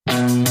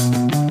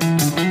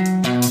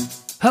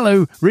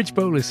Hello, Rich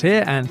Bolus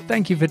here, and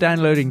thank you for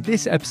downloading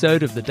this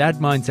episode of the Dad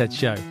Mindset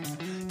Show.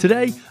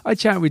 Today, I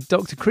chat with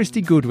Dr.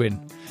 Kristy Goodwin.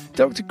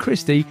 Dr.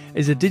 Kristy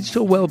is a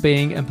digital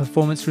well-being and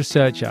performance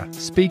researcher,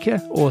 speaker,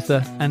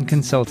 author, and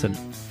consultant.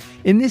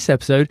 In this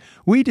episode,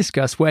 we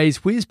discuss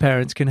ways we as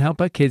parents can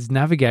help our kids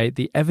navigate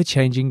the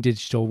ever-changing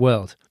digital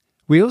world.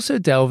 We also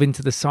delve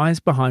into the science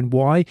behind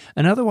why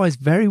an otherwise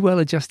very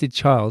well-adjusted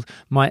child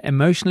might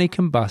emotionally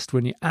combust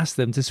when you ask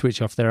them to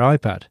switch off their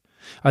iPad.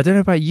 I don't know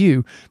about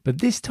you, but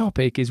this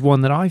topic is one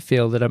that I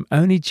feel that I'm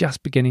only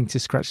just beginning to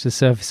scratch the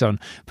surface on,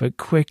 but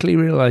quickly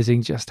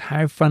realizing just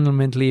how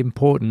fundamentally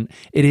important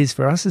it is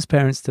for us as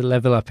parents to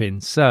level up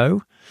in.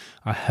 So,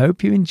 I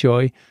hope you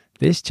enjoy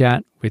this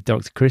chat with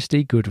Dr.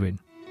 Kristy Goodwin.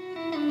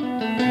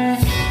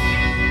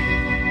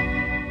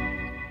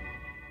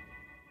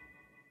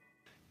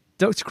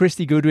 Dr.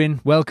 Kristy Goodwin,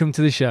 welcome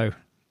to the show.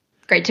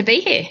 Great to be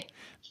here.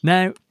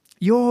 Now,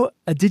 you're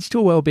a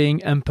digital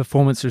wellbeing and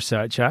performance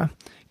researcher.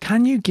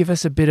 Can you give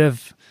us a bit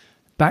of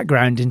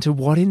background into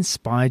what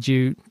inspired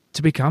you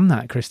to become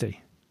that, Kristy?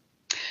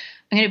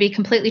 I'm going to be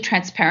completely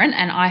transparent,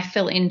 and I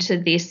fell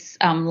into this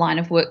line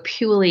of work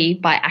purely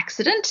by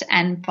accident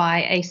and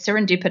by a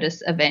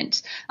serendipitous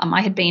event.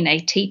 I had been a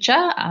teacher,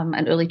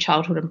 an early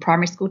childhood and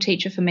primary school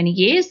teacher for many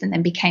years, and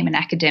then became an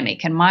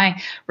academic. And my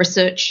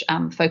research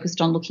focused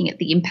on looking at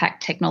the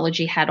impact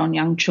technology had on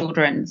young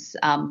children's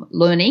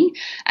learning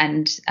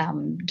and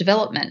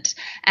development.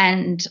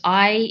 And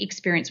I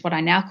experienced what I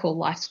now call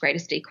life's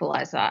greatest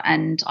equalizer,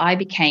 and I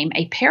became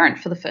a parent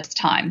for the first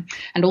time.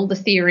 And all the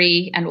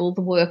theory and all the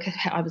work,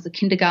 I was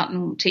a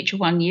kindergarten teacher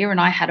one year,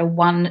 and I had a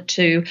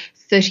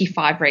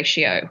 1:35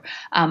 ratio.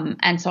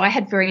 And so I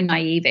had very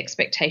naive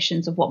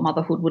expectations of what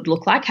motherhood would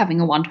look like, having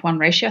a 1-to-1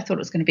 ratio. I thought it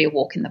was going to be a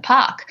walk in the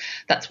park.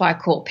 That's why I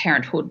call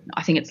parenthood,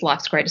 I think it's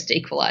life's greatest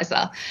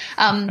equalizer.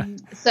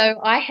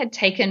 So I had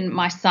taken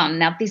my son.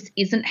 Now, this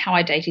isn't how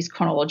I date his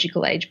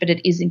chronological age, but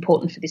it is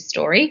important for this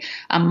story.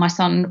 My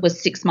son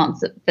was 6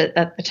 months at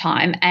the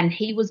time, and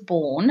he was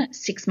born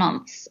 6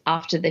 months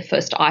after the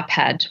first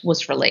iPad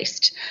was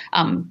released.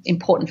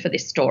 Important for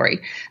this story.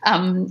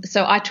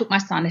 So I took my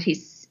son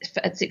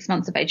at 6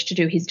 months of age to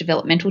do his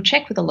developmental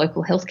check with a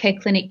local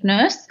healthcare clinic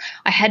nurse.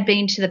 I had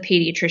been to the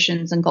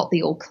paediatricians and got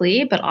the all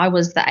clear, but I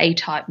was the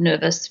A-type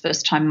nervous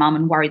first-time mum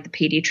and worried the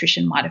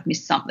paediatrician might have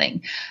missed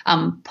something.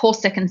 Poor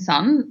second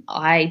son,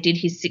 I did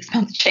his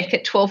 6-month check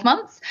at 12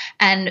 months,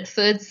 and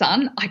third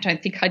son, I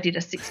don't think I did a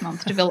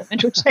 6-month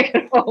developmental check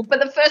at all, but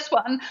the first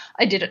one,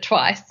 I did it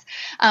twice.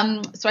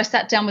 So I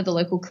sat down with the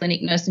local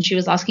clinic nurse, and she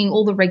was asking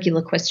all the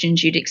regular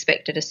questions you'd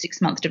expect at a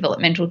 6-month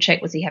developmental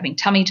check. Was he having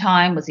tummy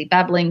time? Was he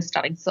babbling,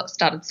 started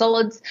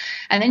solids?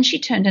 And then she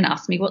turned and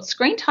asked me what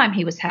screen time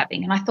he was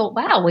having. And I thought,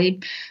 wow, we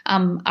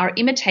are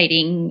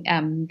imitating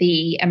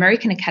the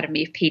American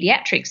Academy of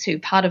Pediatrics, who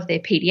part of their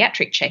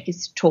pediatric check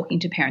is talking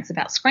to parents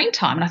about screen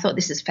time. And I thought,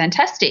 this is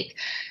fantastic.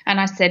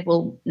 And I said,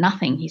 well,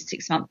 nothing. He's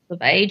 6 months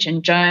of age.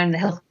 And Joan, the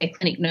healthcare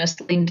clinic nurse,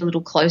 leaned a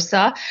little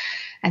closer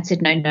and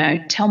said, no,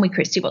 tell me,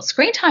 Kristy, what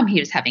screen time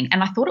he was having.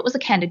 And I thought it was a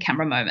candid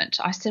camera moment.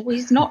 I said, well,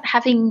 he's not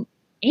having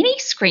any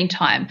screen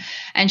time.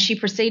 And she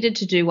proceeded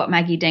to do what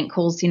Maggie Dent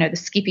calls, the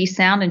skippy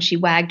sound, and she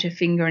wagged her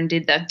finger and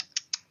did the,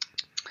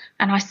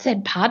 and I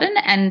said, pardon?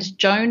 And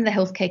Joan, the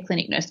healthcare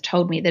clinic nurse,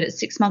 told me that at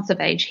 6 months of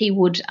age,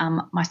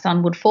 my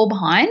son would fall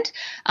behind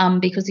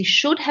because he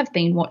should have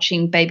been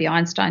watching Baby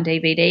Einstein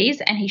DVDs,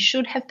 and he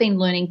should have been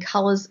learning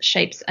colours,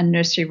 shapes, and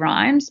nursery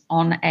rhymes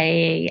on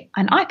an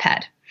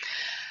iPad.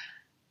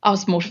 I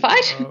was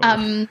mortified.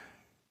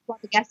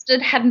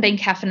 Flabbergasted, hadn't been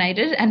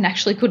caffeinated, and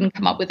actually couldn't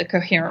come up with a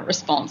coherent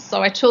response.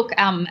 So I took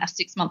our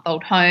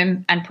 6-month-old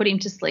home and put him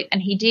to sleep,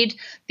 and he did,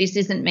 this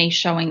isn't me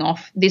showing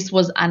off, this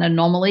was an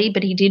anomaly,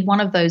 but he did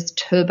one of those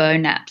turbo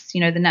naps,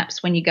 the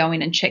naps when you go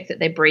in and check that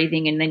they're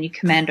breathing and then you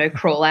commando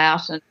crawl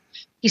out. And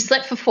he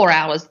slept for 4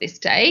 hours this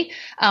day,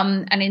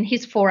 and in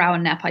his 4-hour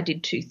nap I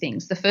did two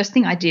things. The first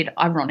thing I did,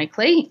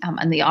 ironically,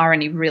 and the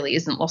irony really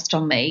isn't lost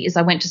on me, is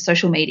I went to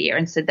social media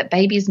and said that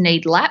babies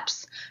need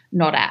laps,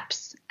 not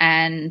apps.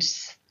 And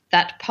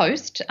that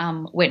post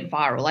went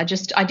viral.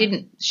 I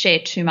didn't share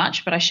too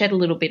much, but I shared a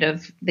little bit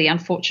of the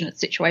unfortunate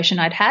situation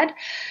I'd had.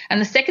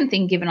 And the second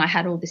thing, given I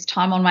had all this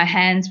time on my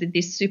hands with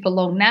this super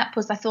long nap,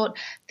 was I thought,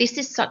 this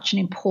is such an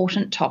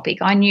important topic.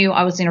 I knew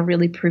I was in a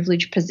really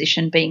privileged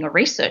position being a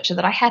researcher,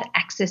 that I had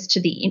access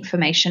to the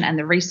information and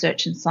the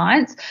research and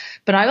science.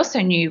 But I also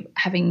knew,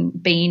 having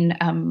been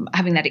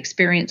having that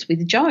experience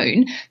with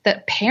Joan,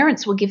 that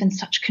parents were given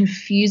such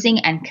confusing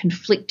and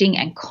conflicting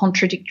and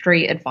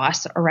contradictory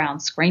advice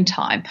around screen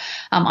time.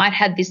 I'd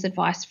had this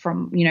advice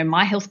from,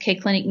 my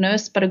healthcare clinic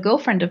nurse, but a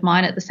girlfriend of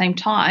mine at the same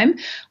time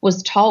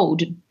was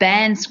told,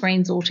 ban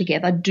screens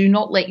altogether. Do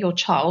not let your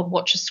child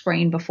watch a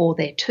screen before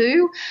they're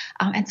 2.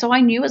 And so I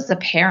knew as a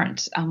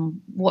parent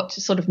what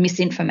sort of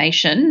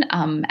misinformation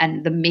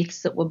and the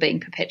myths that were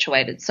being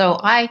perpetuated. So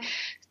I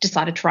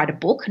decided to write a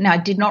book. Now, I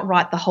did not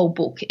write the whole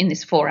book in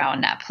this 4-hour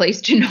nap.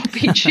 Please do not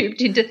be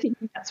duped into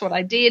thinking that's what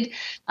I did.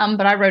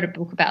 But I wrote a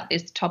book about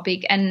this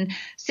topic. And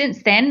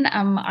since then,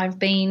 I've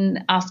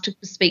been asked to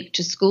speak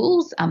to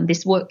schools.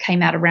 This work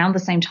came out around the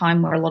same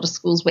time where a lot of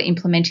schools were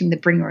implementing the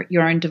Bring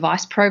Your Own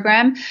Device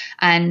program.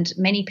 And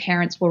many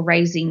parents were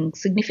raising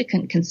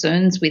significant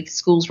concerns with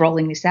schools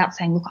rolling this out,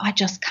 saying, look, I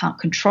just can't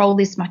control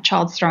this. My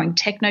child's throwing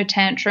techno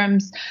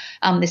tantrums.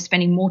 They're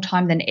spending more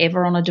time than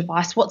ever on a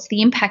device. What's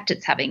the impact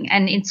it's having?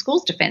 And in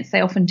schools' defence,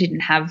 they often didn't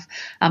have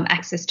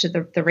access to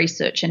the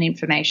research and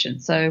information.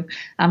 So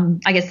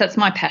I guess that's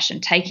my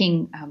passion,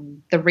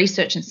 taking the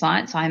research and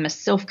science. I am a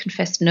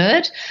self-confessed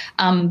nerd,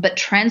 but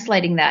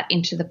translating that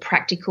into the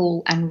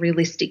practical and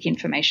realistic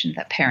information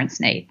that parents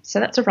need. So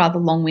that's a rather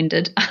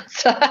long-winded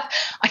answer.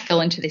 I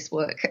fell into this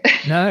work.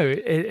 No,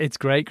 it's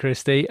great,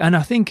 Kristy. And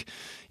I think,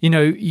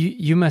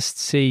 you must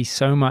see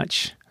so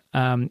much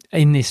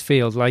in this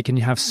field, and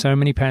you have so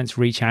many parents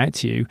reach out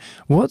to you.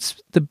 What's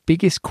the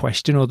biggest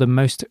question or the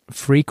most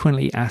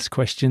frequently asked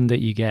question that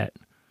you get?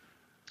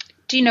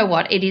 Do you know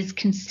what? It is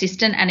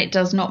consistent, and it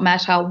does not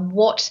matter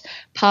what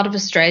part of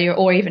Australia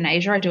or even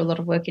Asia. I do a lot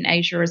of work in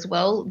Asia as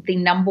well. The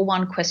number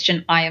one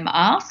question I am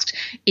asked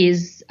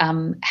is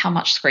how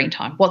much screen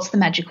time? What's the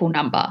magical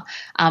number?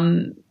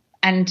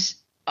 And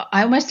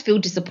I almost feel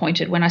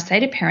disappointed when I say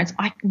to parents,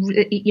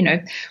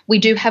 we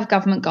do have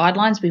government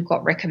guidelines, we've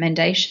got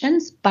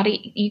recommendations, but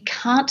you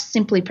can't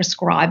simply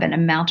prescribe an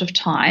amount of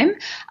time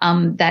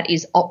that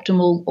is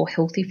optimal or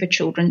healthy for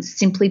children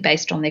simply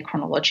based on their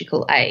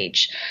chronological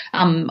age.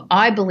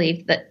 I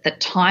believe that the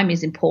time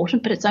is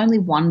important, but it's only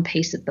one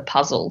piece of the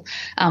puzzle.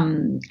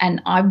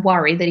 And I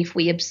worry that if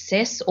we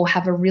obsess or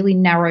have a really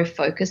narrow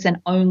focus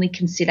and only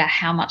consider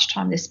how much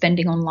time they're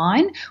spending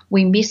online,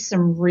 we miss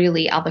some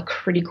really other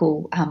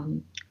critical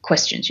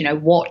questions.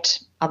 What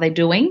are they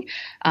doing?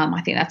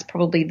 I think that's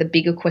probably the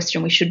bigger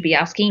question we should be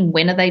asking.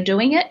 When are they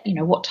doing it?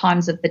 What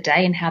times of the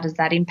day, and how does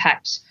that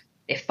impact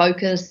their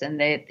focus and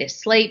their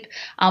sleep?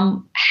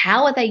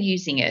 How are they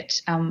using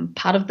it?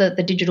 Part of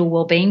the digital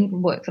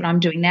wellbeing work that I'm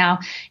doing now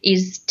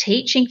is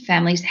teaching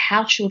families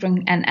how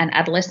children and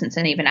adolescents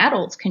and even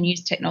adults can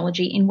use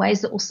technology in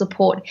ways that will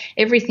support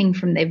everything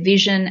from their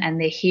vision and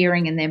their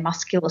hearing and their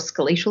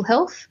musculoskeletal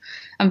health.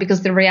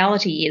 Because the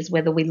reality is,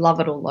 whether we love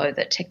it or loathe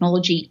it,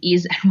 technology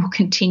is and will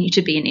continue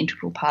to be an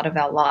integral part of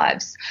our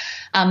lives.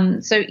 I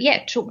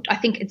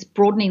think it's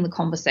broadening the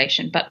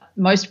conversation, but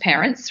most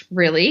parents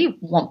really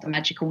want the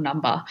magical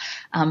number.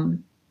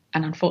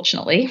 And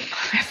unfortunately,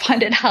 I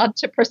find it hard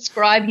to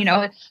prescribe,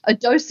 a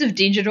dose of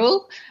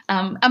digital.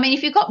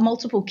 If you've got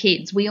multiple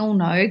kids, we all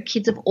know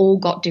kids have all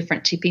got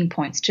different tipping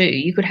points too.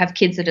 You could have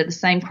kids that are the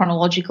same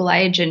chronological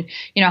age and,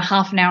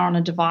 half an hour on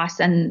a device,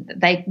 and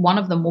one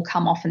of them will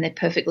come off and they're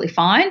perfectly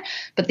fine,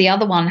 but the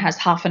other one has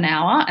half an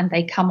hour and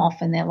they come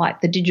off and they're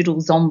like the digital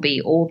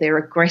zombie, or they're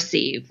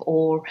aggressive,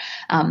 or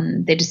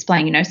they're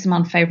displaying, some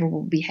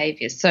unfavorable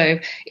behaviors. So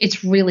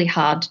it's really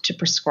hard to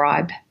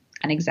prescribe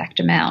an exact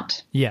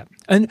amount. Yeah.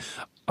 And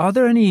are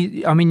there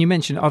any, you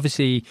mentioned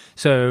obviously,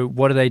 so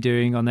what are they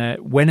doing on there?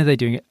 When are they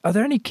doing it? Are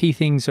there any key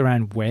things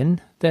around when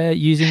they're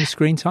using the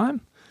screen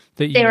time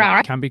that you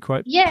can be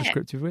quite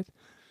prescriptive with?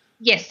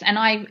 Yes, and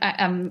I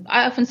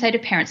often say to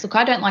parents, look,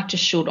 I don't like to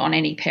should on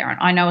any parent.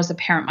 I know as a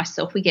parent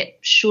myself, we get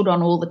should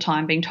on all the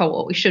time, being told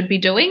what we should be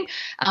doing.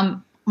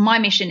 My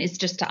mission is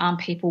just to arm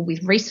people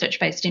with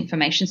research-based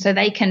information so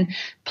they can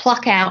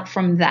pluck out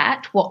from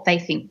that what they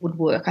think would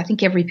work. I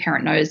think every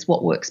parent knows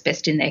what works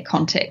best in their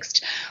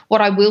context. What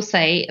I will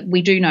say,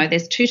 we do know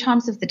there's 2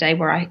 times of the day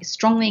where I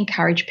strongly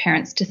encourage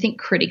parents to think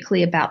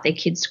critically about their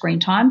kids' screen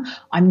time.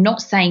 I'm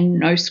not saying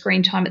no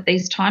screen time at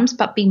these times,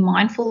 but be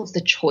mindful of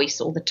the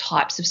choice or the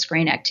types of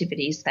screen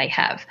activities they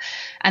have.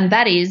 And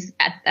that is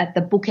at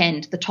the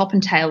bookend, the top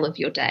and tail of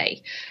your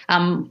day.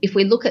 If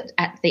we look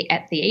at the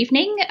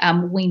evening,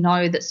 we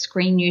know that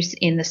screen use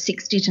in the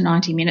 60 to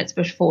 90 minutes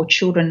before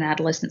children and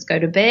adolescents go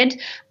to bed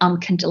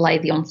can delay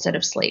the onset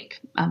of sleep.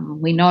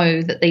 We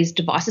know that these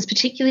devices,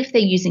 particularly if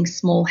they're using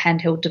small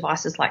handheld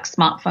devices like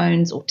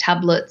smartphones or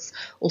tablets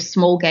or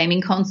small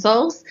gaming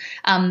consoles,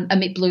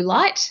 emit blue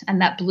light,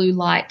 and that blue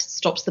light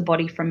stops the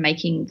body from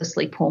making the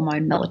sleep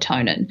hormone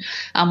melatonin.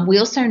 We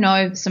also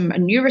know some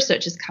new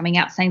research is coming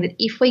out saying that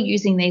if we're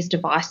using these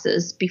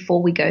devices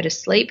before we go to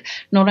sleep,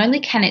 not only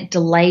can it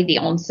delay the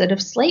onset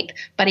of sleep,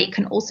 but it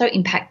can also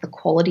impact the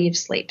quality of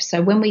sleep. So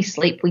when we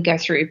sleep, we go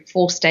through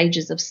 4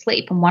 stages of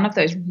sleep, and one of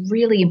those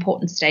really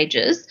important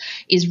stages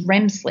is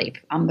REM sleep,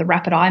 the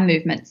rapid eye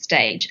movement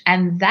stage,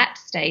 and that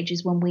stage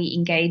is when we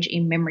engage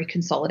in memory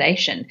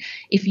consolidation.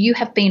 If you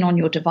have been on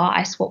your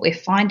device, what we're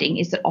finding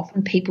is that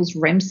often people's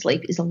REM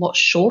sleep is a lot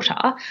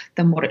shorter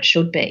than what it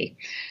should be.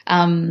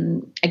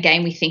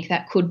 Again, we think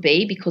that could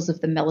be because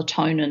of the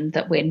melatonin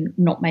that we're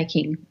not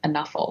making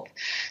enough of.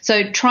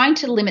 So trying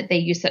to limit their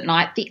use at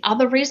night. The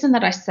other reason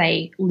that I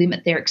say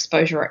limit their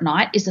exposure at night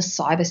night is a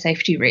cyber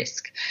safety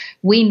risk.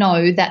 We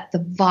know that the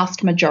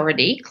vast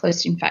majority,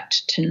 close in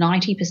fact to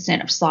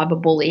 90% of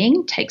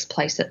cyberbullying takes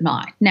place at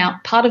night. Now,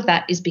 part of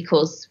that is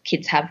because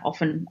kids have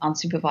often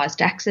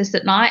unsupervised access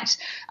at night.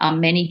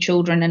 Many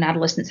children and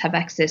adolescents have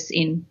access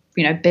in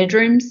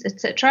bedrooms,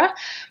 etc.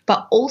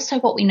 But also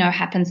what we know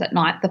happens at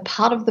night, the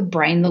part of the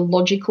brain, the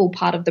logical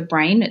part of the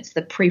brain, it's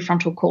the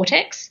prefrontal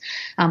cortex.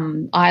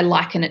 I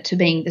liken it to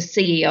being the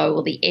CEO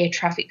or the air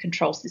traffic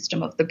control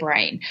system of the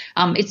brain.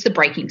 It's the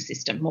braking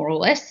system, more or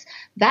less.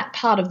 That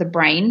part of the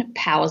brain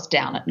powers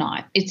down at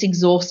night. It's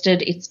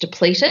exhausted, it's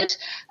depleted,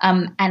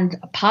 and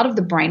a part of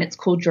the brain, it's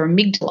called your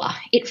amygdala.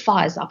 It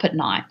fires up at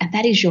night, and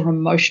that is your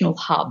emotional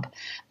hub.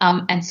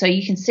 And so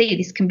you can see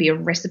this can be a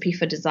recipe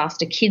for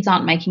disaster. Kids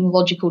aren't making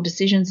logical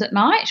decisions at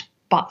night,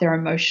 but their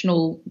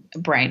emotional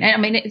brain. And I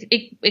mean,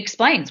 it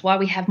explains why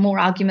we have more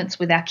arguments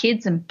with our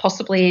kids and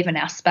possibly even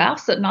our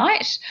spouse at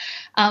night.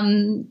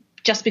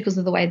 Just because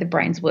of the way the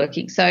brain's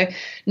working. So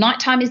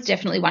nighttime is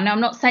definitely one. Now,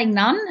 I'm not saying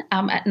none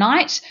at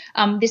night.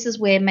 This is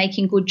where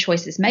making good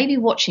choices, maybe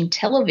watching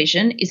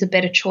television is a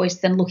better choice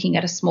than looking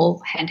at a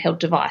small handheld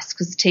device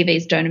because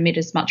TVs don't emit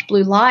as much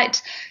blue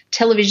light.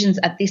 Televisions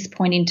at this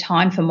point in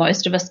time for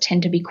most of us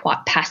tend to be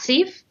quite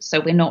passive, so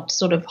we're not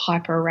sort of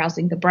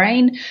hyper-arousing the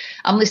brain.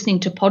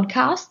 Listening to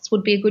podcasts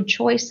would be a good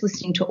choice,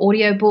 listening to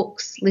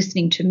audiobooks,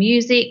 listening to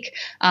music,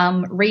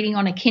 reading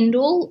on a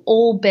Kindle,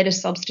 all better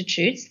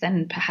substitutes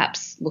than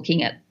perhaps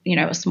looking at,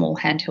 a small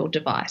handheld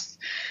device.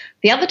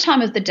 The other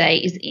time of the day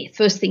is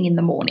first thing in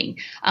the morning,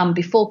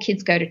 before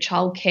kids go to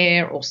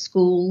childcare or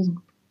school.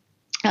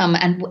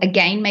 And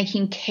again,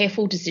 making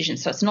careful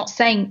decisions. So it's not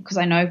saying, because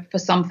I know for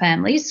some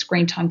families,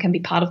 screen time can be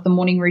part of the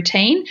morning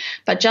routine,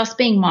 but just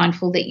being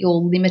mindful that you're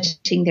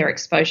limiting their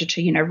exposure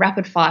to,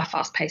 rapid fire,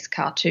 fast paced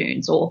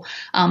cartoons or,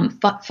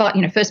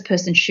 first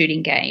person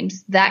shooting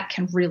games that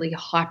can really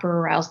hyper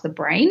arouse the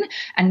brain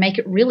and make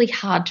it really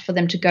hard for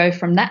them to go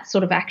from that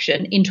sort of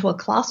action into a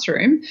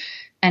classroom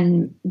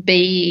and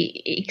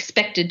be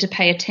expected to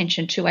pay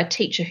attention to a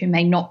teacher who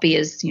may not be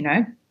as,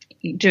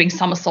 doing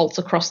somersaults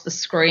across the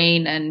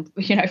screen and,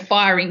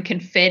 firing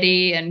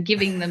confetti and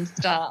giving them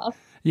stuff.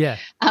 Yeah.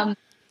 And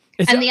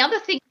the other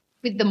thing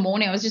with the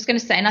morning, I was just going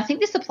to say, and I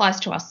think this applies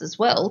to us as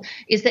well,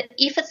 is that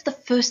if it's the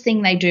first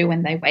thing they do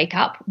when they wake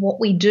up, what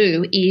we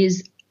do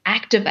is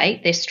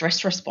activate their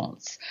stress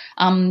response.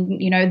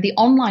 The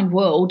online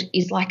world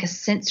is like a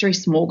sensory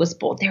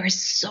smorgasbord. There is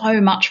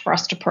so much for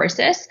us to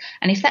process.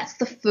 And if that's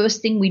the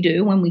first thing we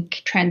do when we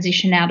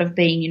transition out of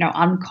being,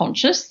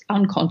 unconscious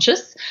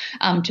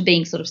to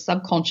being sort of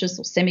subconscious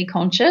or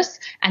semi-conscious,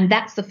 and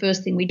that's the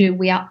first thing we do,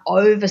 we are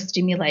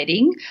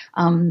overstimulating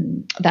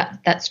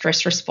that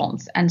stress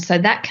response. And so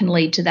that can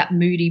lead to that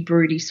moody,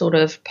 broody sort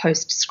of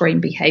post-screen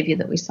behavior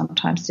that we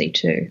sometimes see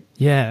too.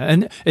 Yeah,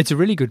 and it's a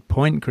really good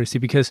point,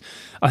 Kristy, because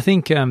I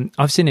think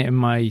I've seen it in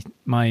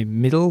my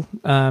middle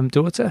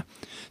daughter.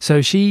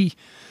 So she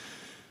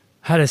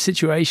had a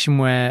situation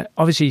where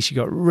obviously she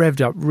got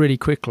revved up really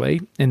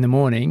quickly in the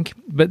morning,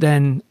 but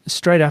then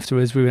straight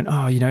afterwards we went,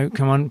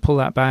 come on, pull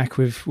that back.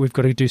 We've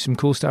got to do some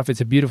cool stuff.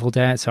 It's a beautiful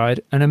day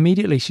outside. And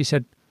immediately she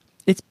said,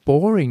 it's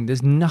boring.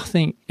 There's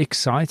nothing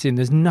exciting.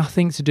 There's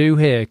nothing to do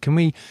here. Can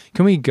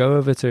we go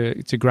over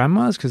to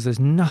grandma's because there's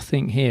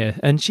nothing here?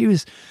 And she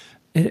was...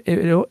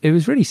 It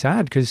was really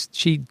sad because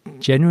she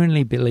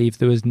genuinely believed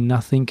there was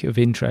nothing of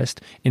interest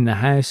in the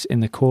house,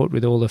 in the court,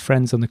 with all the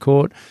friends on the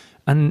court.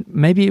 And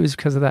maybe it was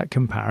because of that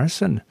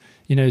comparison,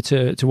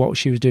 to what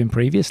she was doing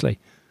previously.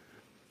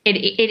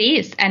 It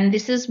is. And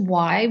this is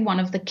why one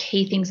of the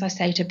key things I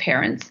say to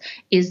parents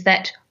is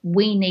that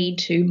we need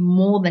to,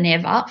 more than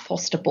ever,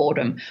 foster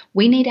boredom.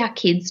 We need our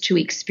kids to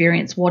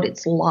experience what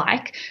it's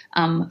like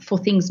for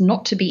things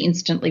not to be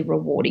instantly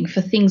rewarding,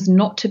 for things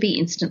not to be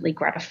instantly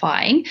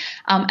gratifying.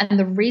 And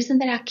the reason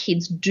that our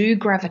kids do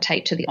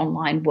gravitate to the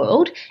online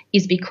world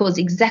is because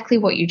exactly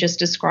what you just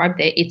described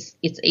there, it's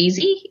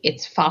easy,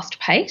 it's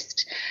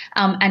fast-paced,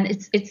 and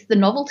it's the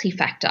novelty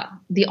factor.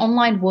 The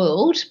online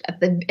world,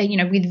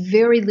 with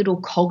very little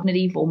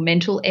cognitive or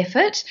mental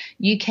effort,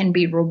 you can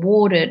be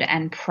rewarded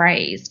and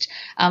praised.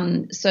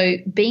 So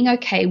being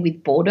okay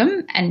with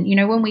boredom, and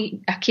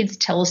when our kids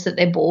tell us that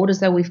they're bored as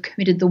though we've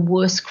committed the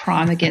worst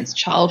crime against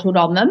childhood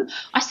on them,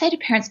 I say to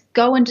parents,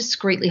 go and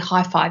discreetly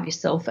high five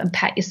yourself and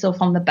pat yourself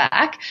on the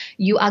back.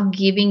 You are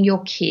giving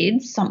your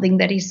kids something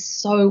that is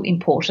so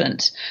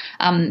important.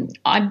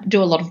 I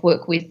do a lot of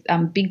work with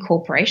big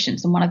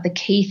corporations, and one of the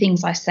key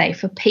things I say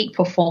for peak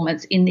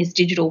performance in this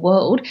digital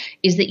world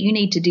is that you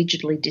need to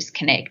digitally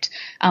disconnect.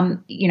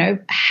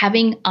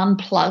 Having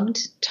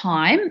unplugged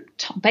time,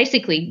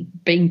 basically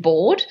being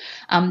bored.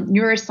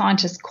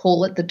 Neuroscientists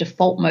call it the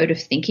default mode of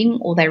thinking,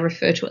 or they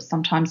refer to it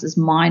sometimes as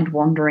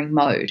mind-wandering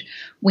mode.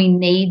 We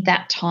need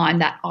that time,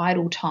 that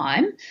idle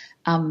time,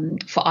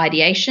 for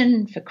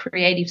ideation, for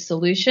creative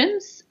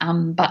solutions,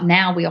 but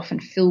now we often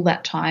fill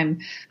that time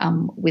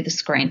with a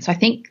screen. So I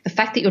think the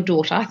fact that your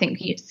daughter,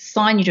 it's a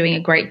sign you're doing a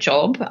great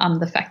job,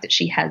 the fact that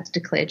she has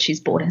declared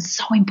she's bored is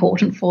so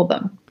important for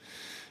them.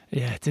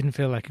 Yeah, it didn't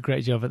feel like a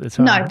great job at the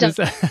time. No, it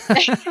doesn't.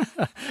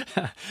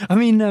 I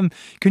mean,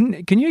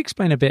 can you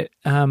explain a bit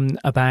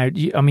about?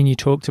 I mean, you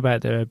talked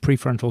about the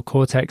prefrontal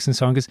cortex and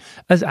so on. Because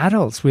as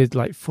adults with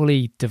like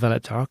fully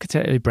developed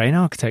brain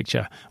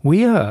architecture,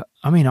 we are.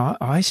 I mean,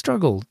 I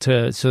struggle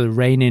to sort of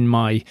rein in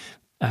my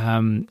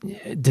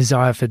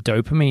desire for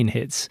dopamine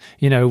hits.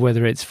 You know,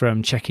 whether it's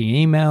from checking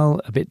email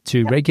a bit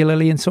too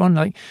regularly and so on.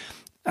 Like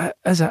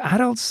as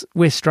adults,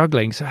 we're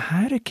struggling. So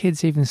how do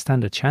kids even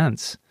stand a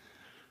chance?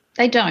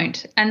 They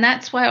don't. And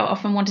that's why I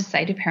often want to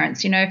say to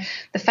parents, you know,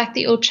 the fact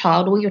that your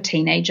child or your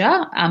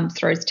teenager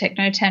throws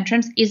techno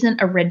tantrums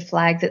isn't a red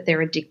flag that they're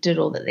addicted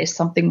or that there's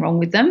something wrong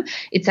with them.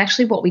 It's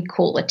actually what we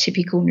call a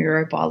typical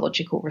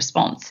neurobiological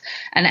response.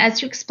 And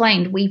as you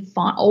explained, we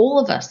find all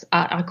of us,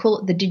 I call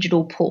it the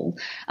digital pull.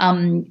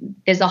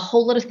 There's a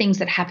whole lot of things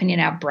that happen in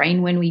our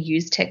brain when we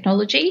use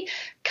technology,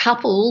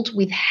 coupled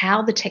with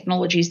how the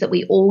technologies that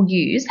we all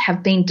use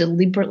have been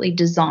deliberately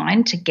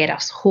designed to get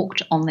us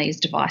hooked on these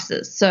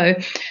devices. So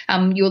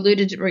you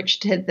alluded,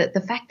 Rich, to that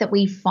the fact that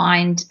we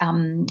find,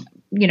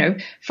 you know,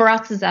 for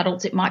us as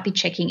adults, it might be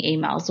checking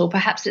emails, or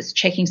perhaps it's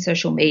checking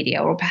social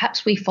media, or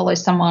perhaps we follow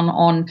someone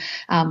on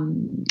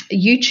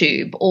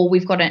YouTube, or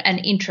we've got an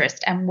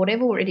interest, and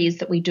whatever it is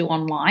that we do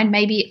online,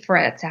 maybe for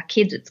it's our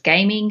kids, it's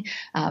gaming,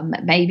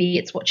 maybe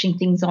it's watching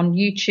things on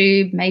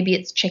YouTube, maybe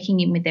it's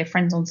checking in with their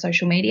friends on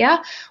social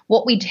media.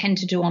 What we tend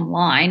to do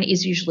online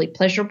is usually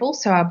pleasurable,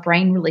 so our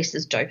brain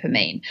releases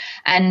dopamine.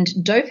 And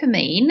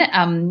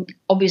dopamine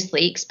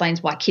obviously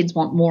explains why kids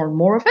want more and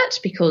more of it,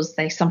 because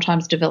they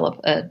sometimes develop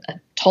a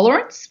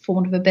tolerance, for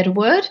want of a better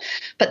word.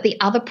 But the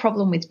other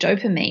problem with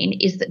dopamine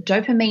is that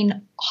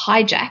dopamine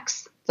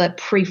hijacks the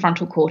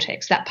prefrontal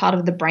cortex, that part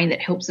of the brain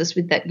that helps us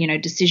with that, you know,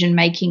 decision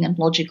making and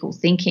logical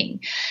thinking.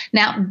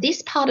 Now,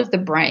 this part of the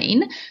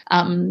brain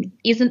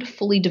isn't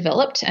fully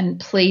developed, and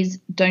please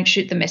don't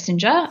shoot the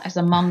messenger. As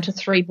a mum to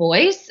 3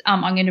 boys,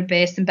 I'm going to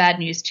bear some bad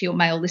news to your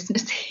male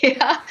listeners here.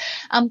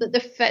 But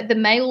the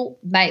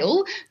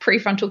male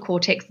prefrontal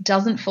cortex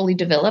doesn't fully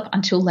develop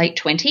until late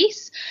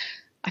 20s.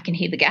 I can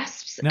hear the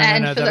gasps. No,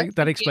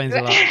 that explains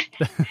a lot.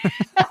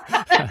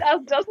 It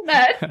does, doesn't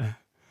it?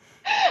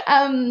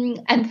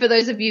 And for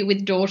those of you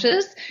with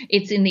daughters,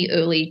 it's in the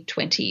early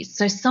 20s.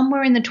 So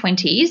somewhere in the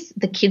 20s,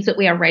 the kids that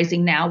we are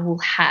raising now will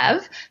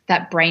have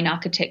that brain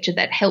architecture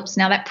that helps.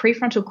 Now, that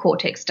prefrontal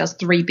cortex does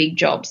 3 big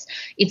jobs.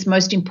 Its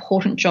most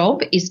important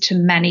job is to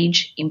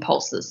manage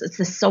impulses. It's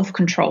the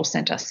self-control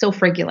center,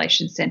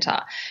 self-regulation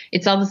center.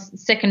 Its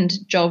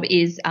second job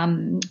is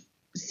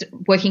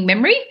working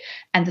memory,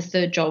 and the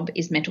third job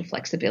is mental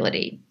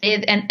flexibility.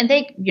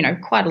 They're, you know,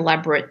 quite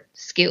elaborate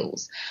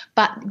skills.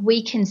 But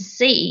we can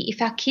see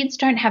if our kids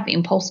don't have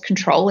impulse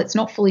control, it's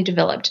not fully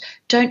developed.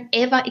 Don't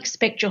ever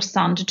expect your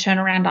son to turn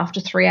around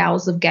after 3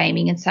 hours of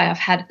gaming and say, I've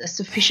had a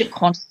sufficient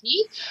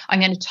quantity,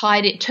 I'm going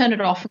to turn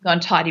it off and go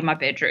and tidy my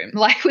bedroom.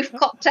 Like, we've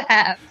got to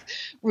have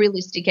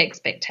realistic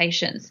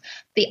expectations.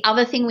 The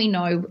other thing we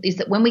know is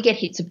that when we get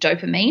hits of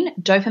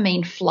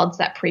dopamine floods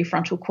that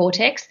prefrontal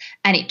cortex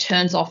and it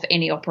turns off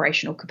any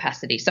operational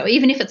capacity. So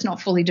even if it's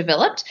not fully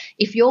developed,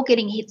 if you're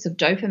getting hits of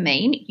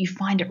dopamine, you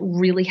find it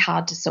really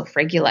hard to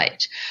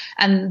self-regulate.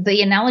 And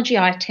the analogy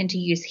I tend to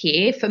use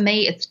here, for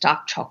me, it's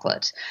dark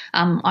chocolate.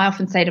 I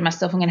often say to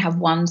myself, I'm going to have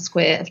 1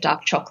 square of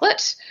dark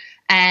chocolate,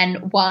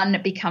 and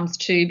 1 becomes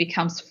 2,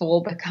 becomes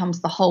 4, becomes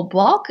the whole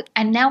block.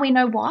 And now we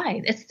know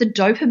why. It's the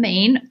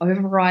dopamine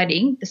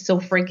overriding the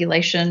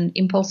self-regulation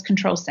impulse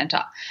control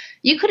center.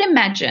 You could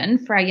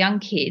imagine for our young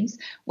kids,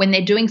 when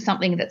they're doing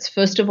something that's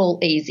first of all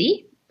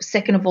easy,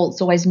 second of all,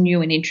 it's always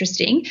new and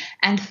interesting,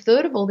 and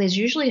third of all, there's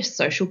usually a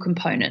social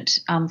component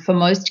for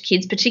most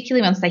kids,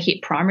 particularly once they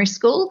hit primary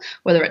school,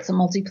 whether it's a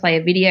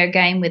multiplayer video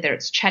game, whether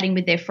it's chatting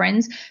with their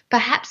friends,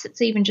 perhaps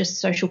it's even just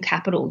social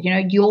capital. You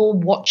know, you're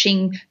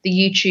watching the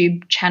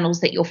YouTube channels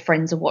that your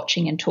friends are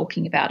watching and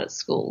talking about at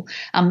school.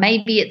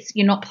 Maybe it's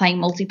you're not playing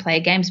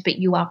multiplayer games, but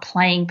you are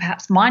playing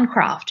perhaps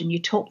Minecraft, and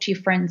you talk to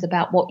your friends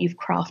about what you've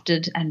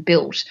crafted and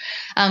built.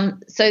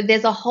 So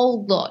there's a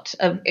whole lot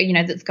of, you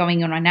know, that's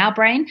going on in our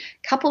brain,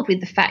 coupled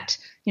with the fact,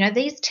 you know,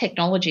 these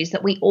technologies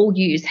that we all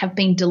use have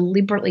been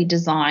deliberately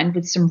designed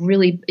with some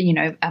really, you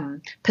know,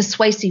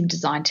 persuasive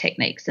design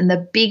techniques. And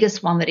the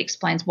biggest one that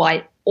explains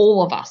why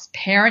all of us,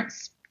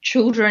 parents,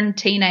 children,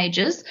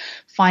 teenagers,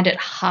 find it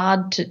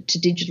hard to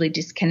digitally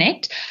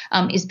disconnect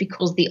is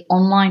because the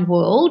online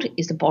world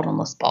is a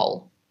bottomless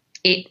bowl.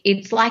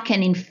 It's like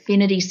an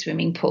infinity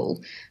swimming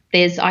pool.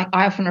 I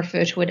often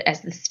refer to it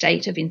as the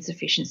state of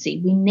insufficiency.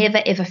 We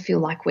never, ever feel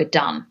like we're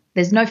done.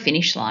 There's no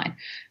finish line.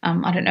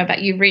 I don't know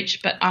about you,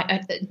 Rich, but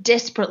I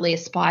desperately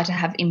aspire to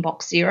have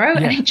inbox 0,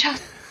 and it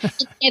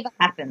never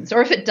happens.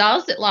 Or if it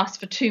does, it lasts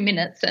for 2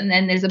 minutes, and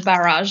then there's a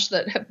barrage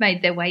that have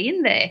made their way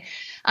in there.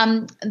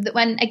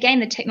 When, again,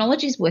 the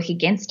technologies work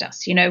against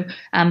us. You know,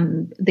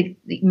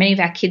 many of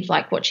our kids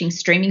like watching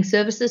streaming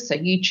services, so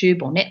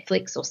YouTube or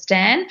Netflix or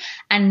Stan,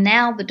 and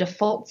now the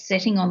default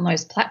setting on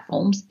those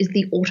platforms is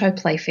the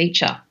autoplay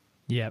feature.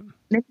 Yeah.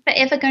 never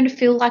ever going to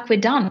feel like we're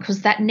done,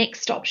 because that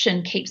next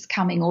option keeps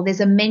coming, or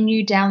there's a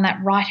menu down that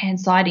right-hand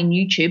side in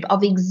YouTube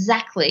of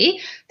exactly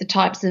the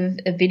types of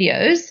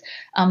videos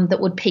that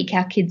would pique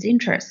our kids'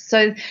 interest.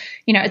 So,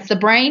 it's the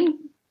brain.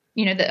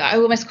 I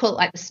almost call it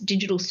like this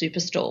digital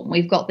superstorm.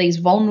 We've got these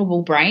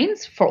vulnerable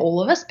brains for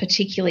all of us,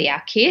 particularly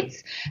our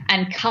kids,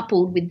 and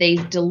coupled with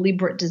these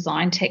deliberate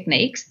design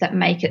techniques that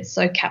make it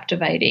so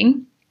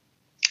captivating.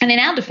 And in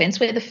our defense,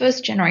 we're the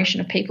first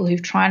generation of people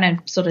who've tried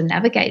to sort of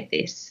navigate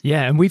this.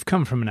 Yeah, and we've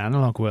come from an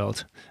analog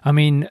world. I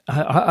mean,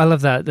 I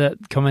love that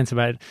comment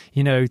about,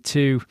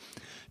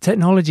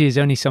 technology is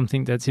only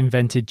something that's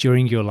invented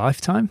during your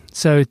lifetime.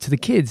 So to the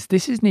kids,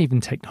 this isn't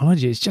even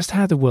technology. It's just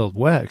how the world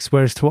works.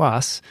 Whereas to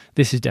us,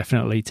 this is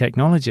definitely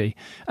technology.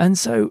 And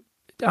so,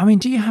 I mean,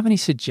 do you have any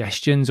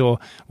suggestions, or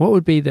what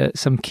would be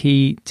some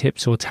key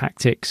tips or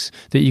tactics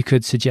that you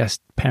could suggest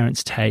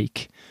parents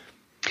take?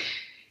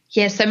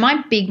 Yeah, so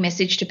my big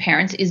message to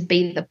parents is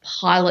be the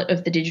pilot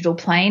of the digital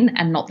plane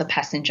and not the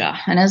passenger.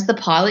 And as the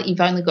pilot,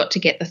 you've only got to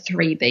get the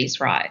 3 Bs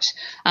right.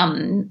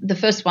 The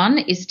first one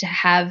is to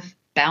have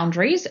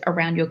boundaries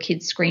around your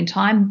kids' screen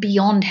time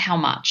beyond how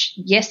much.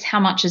 Yes, how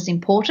much is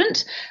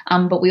important,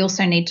 but we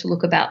also need to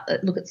look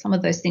at some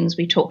of those things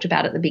we talked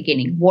about at the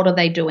beginning. What are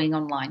they doing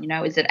online?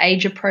 Is it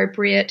age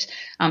appropriate?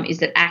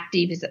 Is it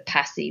active? Is it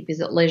passive?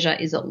 Is it leisure?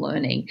 Is it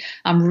learning?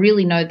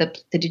 Really know the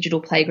digital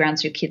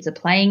playgrounds your kids are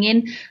playing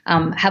in.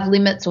 Have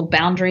limits or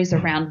boundaries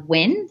around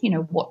when,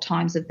 what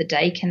times of the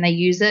day can they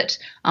use it?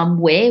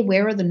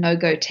 Where are the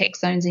no-go tech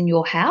zones in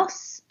your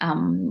house?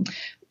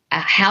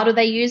 How do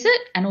they use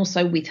it, and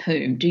also with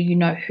whom? Do you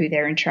know who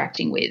they're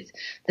interacting with?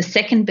 The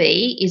second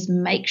B is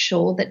make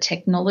sure that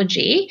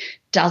technology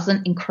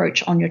doesn't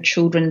encroach on your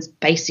children's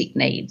basic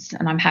needs.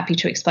 And I'm happy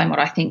to explain what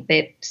I think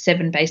their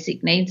 7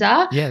 basic needs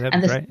are. Yeah,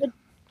 that'd be great.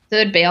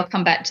 Third B, I'll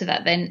come back to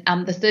that then.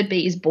 The third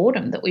B is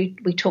boredom that we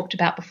talked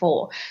about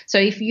before. So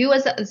if you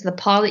as the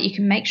pilot, you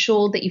can make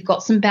sure that you've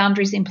got some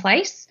boundaries in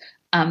place,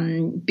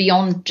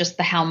 beyond just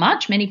the how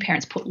much. Many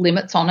parents put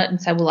limits on it and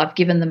say, well, I've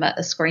given them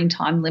a screen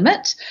time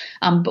limit,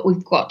 but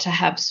we've got to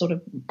have sort of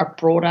a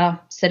broader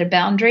set of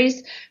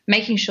boundaries,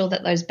 making sure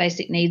that those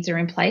basic needs are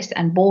in place,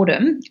 and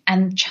boredom.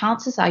 And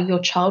chances are your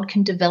child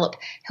can develop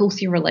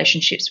healthy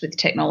relationships with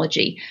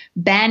technology.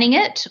 Banning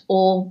it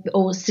or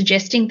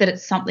suggesting that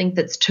it's something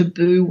that's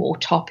taboo or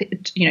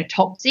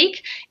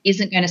toxic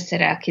isn't going to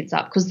set our kids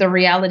up, because the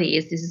reality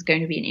is this is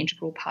going to be an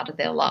integral part of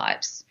their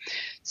lives.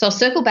 So I'll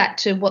circle back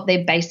to what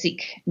their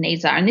basic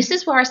needs are. And this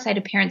is where I say to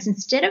parents,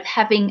 instead of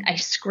having a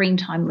screen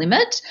time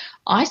limit,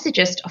 I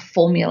suggest a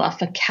formula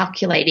for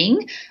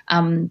calculating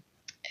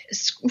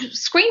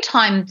screen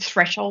time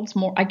thresholds,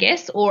 more, I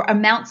guess, or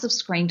amounts of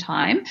screen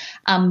time,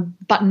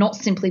 but not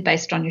simply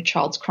based on your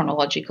child's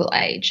chronological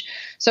age.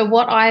 So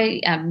what I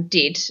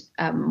did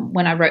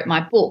when I wrote my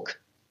book,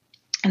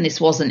 and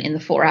this wasn't in the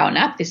 4-hour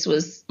nap, this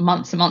was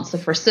months and months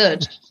of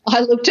research,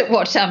 I looked at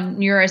what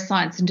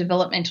neuroscience and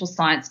developmental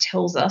science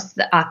tells us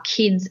that are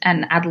kids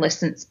and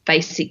adolescents'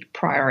 basic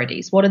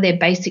priorities. What are their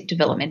basic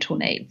developmental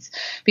needs?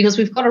 Because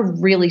we've got a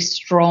really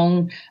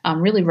strong,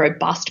 really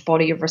robust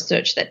body of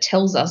research that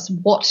tells us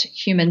what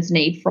humans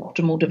need for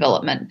optimal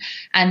development.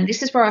 And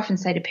this is where I often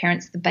say to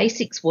parents, the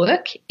basics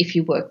work if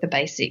you work the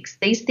basics.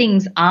 These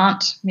things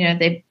aren't,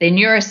 they're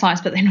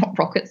neuroscience, but they're not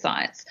rocket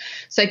science.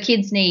 So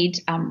kids need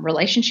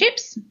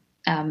relationships.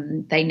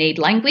 They need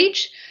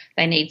language,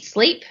 they need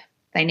sleep,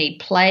 they need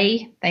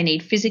play, they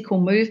need physical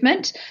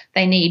movement,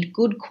 they need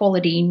good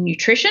quality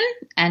nutrition,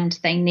 and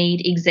they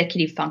need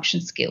executive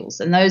function skills.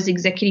 And those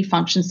executive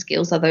function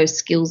skills are those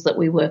skills that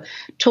we were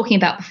talking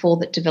about before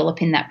that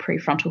develop in that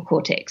prefrontal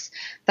cortex.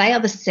 They are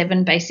the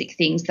 7 basic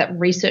things that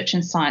research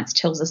and science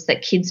tells us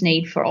that kids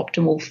need for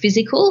optimal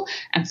physical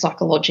and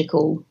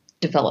psychological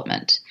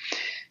development.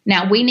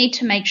 Now, we need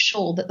to make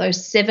sure that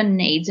those 7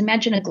 needs,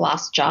 imagine a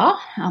glass jar.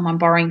 I'm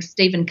borrowing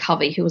Stephen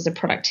Covey, who was a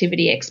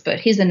productivity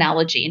expert, his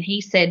analogy, and he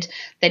said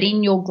that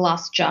in your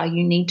glass jar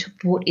you need to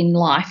put in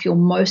life your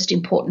most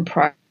important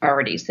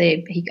priorities.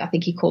 I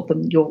think he called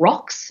them your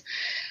rocks.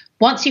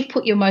 Once you've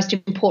put your most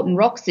important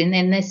rocks in,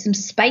 then there's some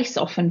space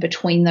often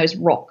between those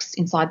rocks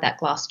inside that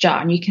glass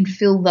jar, and you can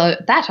fill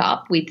that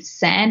up with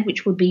sand,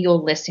 which would be your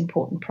less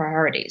important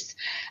priorities.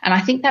 And I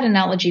think that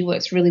analogy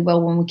works really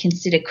well when we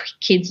consider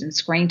kids and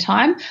screen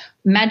time.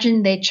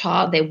 Imagine their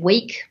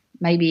week,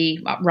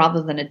 maybe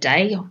rather than a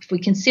day. If we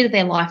consider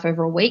their life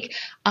over a week,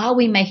 are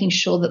we making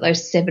sure that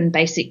those 7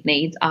 basic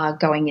needs are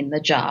going in the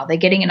jar? Are they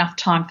getting enough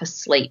time for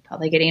sleep? Are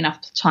they getting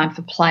enough time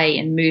for play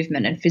and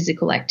movement and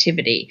physical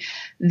activity?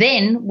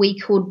 Then we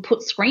could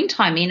put screen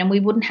time in, and we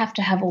wouldn't have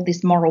to have all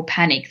this moral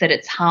panic that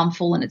it's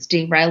harmful and it's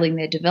derailing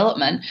their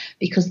development,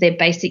 because their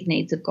basic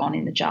needs have gone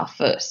in the jar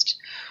first.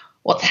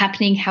 What's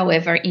happening,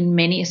 however, in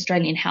many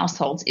Australian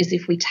households is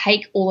if we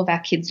take all of our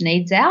kids'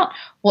 needs out,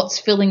 What's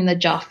filling the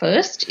jar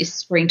first is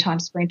screen time,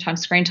 screen time,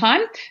 screen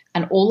time.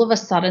 And all of a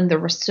sudden, the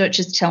research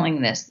is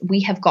telling this.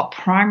 We have got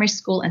primary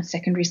school and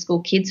secondary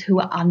school kids who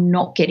are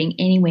not getting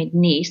anywhere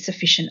near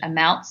sufficient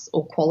amounts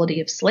or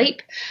quality of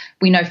sleep.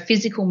 We know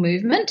physical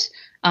movement.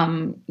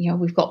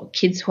 We've got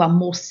kids who are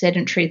more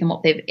sedentary than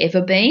what they've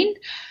ever been.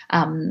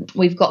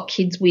 We've got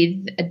kids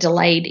with a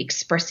delayed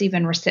expressive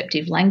and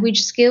receptive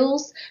language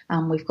skills.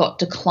 We've got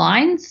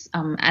declines.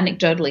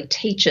 Anecdotally,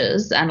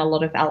 teachers and a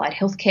lot of allied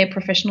healthcare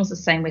professionals are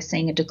saying we're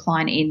seeing a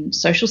decline in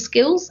social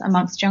skills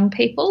amongst young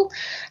people.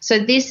 So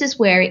this is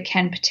where it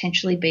can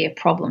potentially be a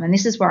problem. And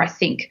this is where I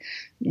think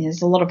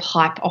there's a lot of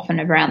hype often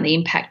around the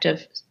impact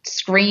of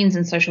screens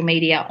and social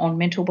media on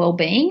mental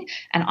well-being.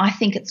 And I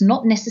think it's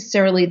not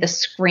necessarily the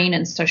screen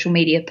and social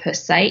media per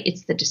se,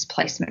 it's the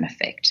displacement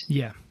effect.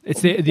 Yeah,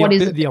 it's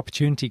the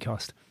opportunity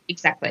cost.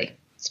 Exactly.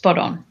 Spot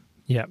on.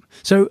 Yeah.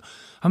 So,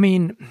 I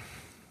mean,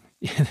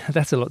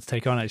 that's a lot to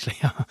take on, actually.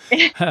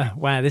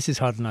 Wow, this is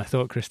harder than I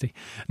thought, Kristy.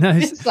 No,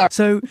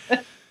 so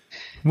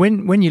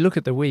when you look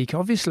at the week,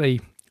 obviously,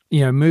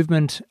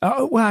 movement.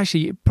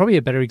 Actually, probably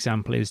a better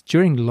example is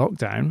during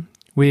lockdown,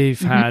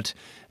 we've had,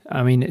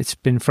 it's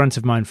been front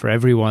of mind for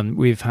everyone.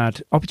 We've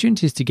had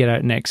opportunities to get out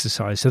and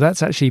exercise. So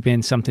that's actually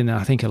been something that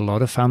I think a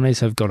lot of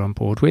families have got on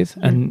board with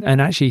and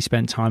actually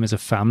spent time as a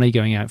family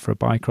going out for a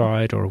bike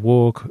ride or a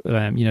walk.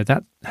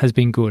 That has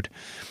been good.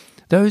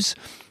 Those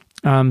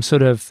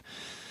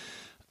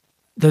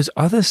those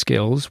other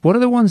skills, what are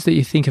the ones that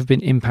you think have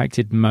been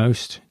impacted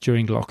most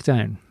during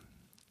lockdown?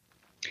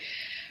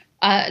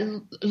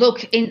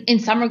 Look, in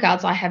some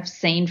regards, I have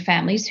seen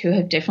families who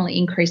have definitely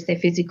increased their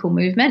physical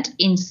movement.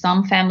 In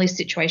some family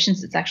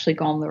situations, it's actually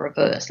gone the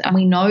reverse. And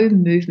we know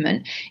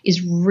movement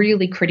is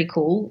really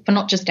critical for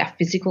not just our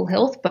physical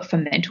health, but for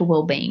mental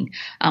well-being.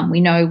 We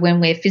know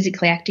when we're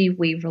physically active,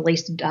 we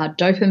release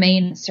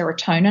dopamine,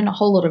 serotonin, a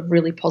whole lot of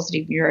really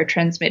positive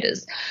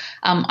neurotransmitters.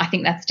 I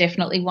think that's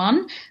definitely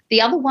one.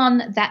 The other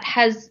one that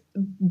has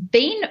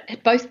been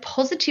both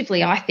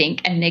positively, I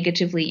think, and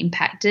negatively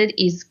impacted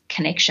is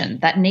connection,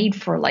 that need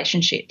for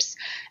relationships.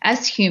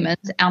 As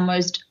humans, our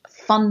most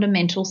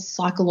fundamental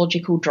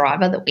psychological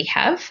driver that we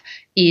have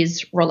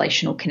is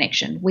relational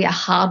connection. We are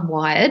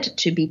hardwired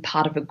to be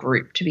part of a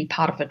group, to be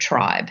part of a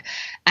tribe.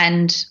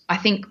 And I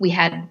think we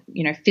had,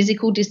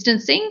 physical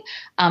distancing,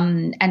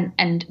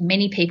 and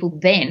many people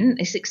then,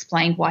 this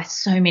explained why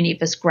so many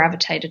of us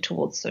gravitated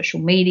towards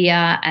social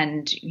media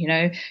and,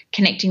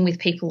 connecting with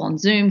people on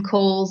Zoom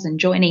calls and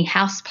joining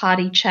house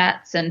party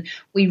chats. And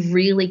we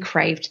really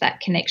craved that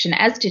connection,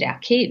 as did our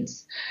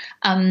kids.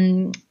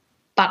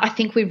 But I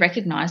think we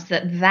recognise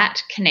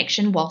that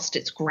connection, whilst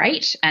it's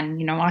great,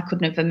 and, I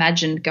couldn't have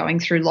imagined going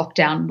through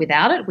lockdown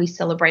without it. We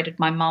celebrated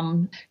my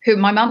mum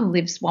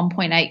lives my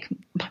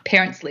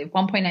parents live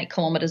 1.8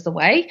 kilometres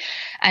away,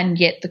 and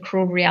yet the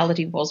cruel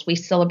reality was we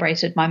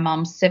celebrated my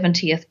mum's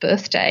 70th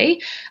birthday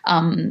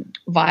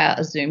via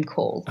a Zoom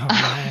call,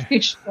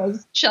 which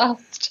was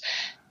just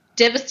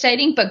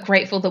devastating, but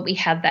grateful that we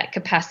had that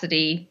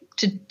capacity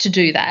to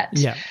do that.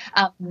 Yeah.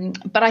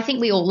 But I think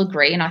we all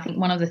agree, and I think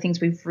one of the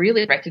things we've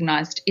really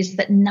recognised is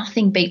that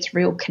nothing beats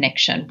real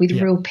connection with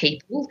real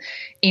people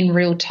in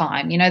real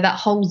time. That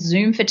whole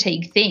Zoom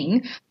fatigue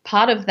thing,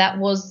 part of that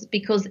was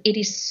because it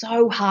is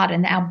so hard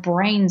and our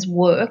brains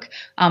work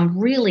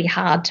really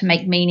hard to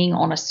make meaning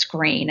on a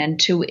screen and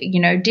to,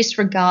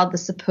 disregard the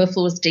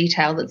superfluous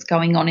detail that's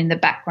going on in the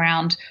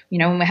background,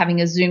 when we're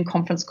having a Zoom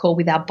conference call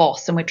with our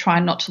boss and we're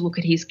trying not to look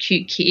at his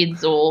cute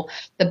kids or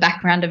the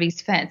background of his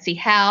fancy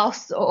house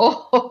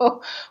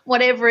or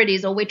whatever it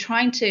is, or we're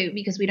trying to,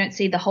 because we don't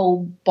see the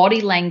whole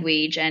body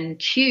language and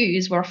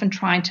cues, we're often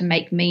trying to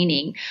make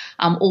meaning,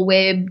 or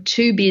we're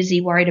too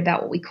busy worried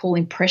about what we call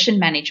impression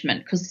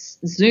management, because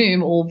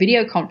Zoom or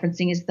video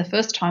conferencing is the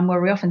first time where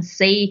we often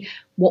see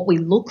what we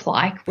look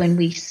like when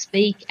we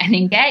speak and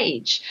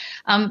engage.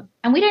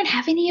 And we don't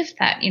have any of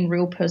that in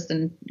real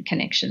person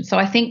connection. So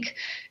I think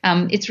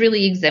it's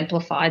really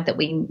exemplified that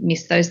we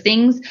miss those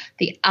things.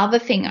 The other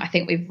thing I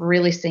think we've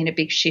really seen a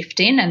big shift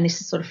in, and this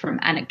is sort of from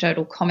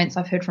anecdotal comments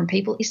I've heard from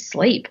people, is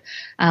sleep.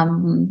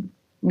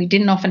 We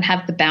didn't often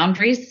have the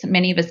boundaries.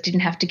 Many of us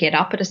didn't have to get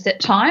up at a set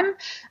time.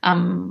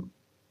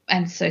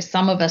 And so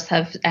some of us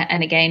have,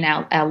 and again,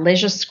 our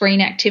leisure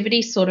screen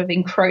activity sort of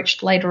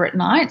encroached later at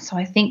night. So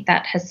I think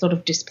that has sort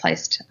of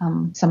displaced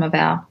some of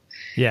our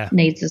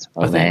needs as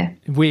well there.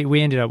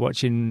 We ended up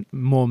watching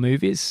more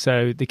movies.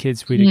 So the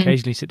kids would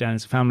occasionally sit down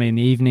as a family in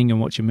the evening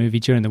and watch a movie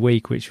during the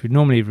week, which we'd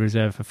normally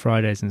reserve for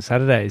Fridays and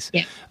Saturdays.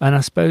 Yeah. And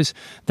I suppose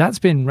that's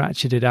been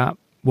ratcheted up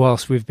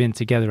whilst we've been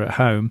together at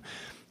home.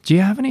 Do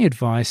you have any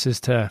advice as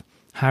to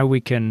how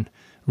we can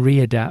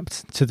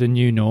readapt to the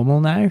new normal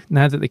now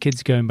that the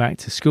kids are going back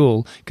to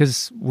school?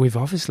 Because we've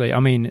obviously, I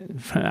mean,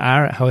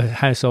 our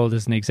household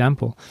as an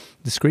example,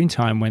 the screen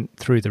time went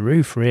through the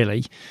roof,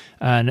 really.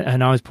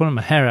 And I was pulling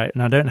my hair out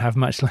and I don't have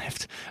much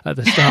left at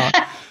the start.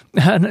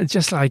 And it's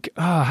just like,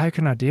 how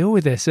can I deal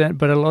with this?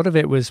 But a lot of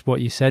it was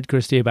what you said,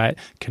 Kristy, about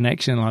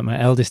connection, like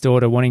my eldest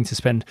daughter wanting to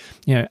spend,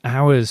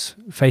 hours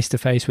face to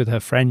face with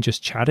her friend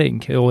just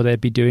chatting, or they'd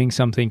be doing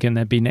something and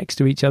they'd be next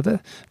to each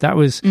other. That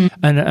was,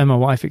 and my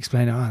wife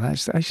explained,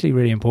 that's actually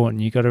really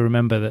important. You got to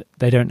remember that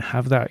they don't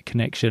have that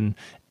connection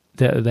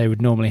that they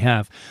would normally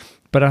have.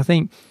 But I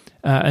think,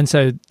 and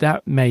so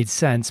that made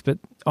sense. But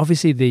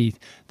obviously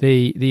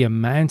the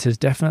amount has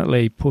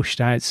definitely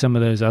pushed out some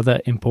of those other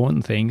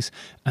important things,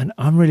 and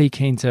I'm really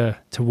keen to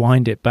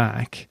wind it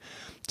back.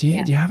 Do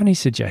you have any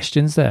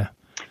suggestions there?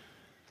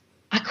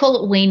 I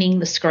call it weaning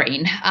the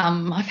screen.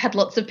 I've had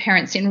lots of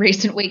parents in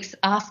recent weeks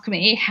ask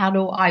me, how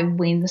do I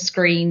wean the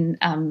screen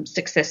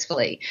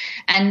successfully?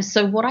 And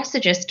so what I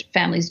suggest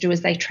families do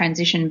as they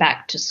transition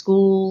back to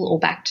school or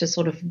back to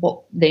sort of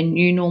what their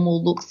new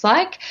normal looks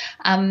like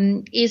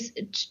is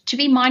to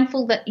be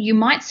mindful that you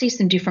might see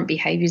some different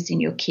behaviours in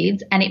your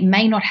kids, and it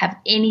may not have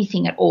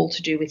anything at all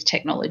to do with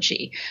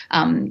technology.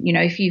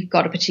 If you've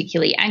got a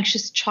particularly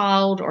anxious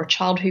child or a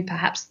child who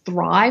perhaps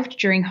thrived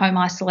during home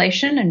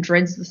isolation and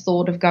dreads the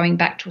thought of going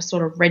back to a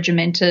sort of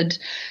regimented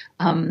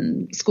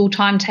school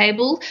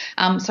timetable.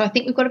 So I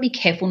think we've got to be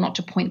careful not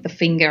to point the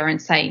finger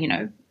and say,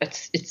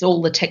 it's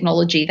all the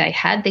technology they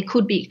had. There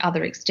could be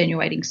other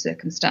extenuating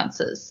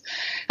circumstances.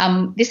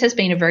 This has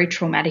been a very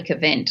traumatic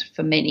event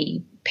for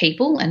many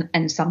people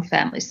and some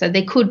families. So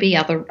there could be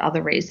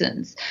other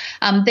reasons.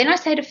 Then I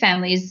say to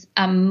families,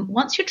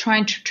 once you're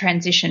trying to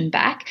transition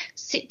back,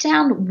 sit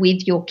down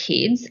with your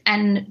kids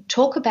and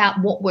talk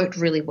about what worked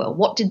really well.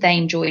 What did they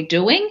enjoy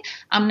doing?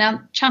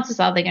 Now,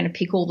 chances are they're going to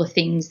pick all the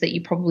things that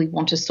you probably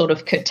want to sort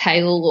of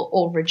curtail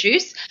or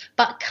reduce,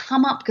 but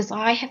come up, because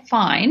I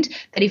find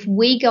that if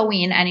we go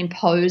in and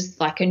impose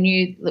like a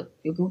new,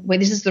 where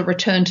this is the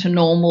return to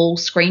normal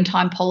screen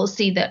time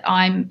policy that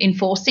I'm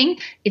enforcing,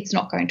 it's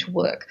not going to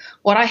work.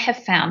 What I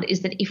have found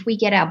is that if we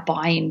get our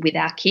buy-in with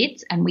our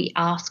kids and we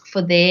ask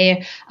for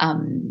their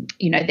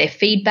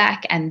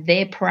feedback and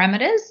their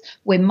parameters,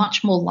 we're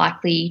much more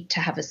likely to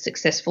have a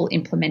successful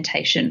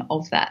implementation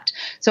of that.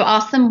 So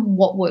ask them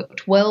what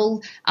worked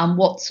well,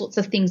 what sorts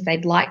of things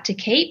they'd like to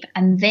keep,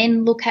 and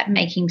then look at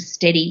making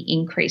steady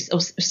increase or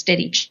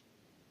steady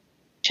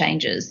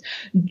changes.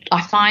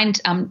 I find,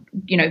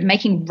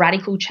 making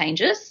radical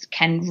changes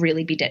can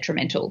really be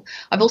detrimental.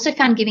 I've also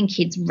found giving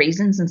kids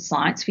reasons and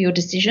science for your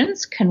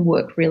decisions can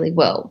work really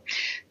well.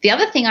 The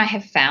other thing I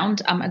have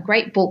found, a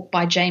great book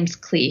by James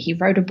Clear. He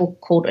wrote a book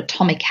called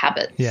Atomic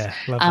Habits. Yeah,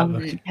 love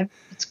that book.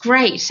 It's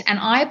great. And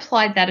I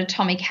applied that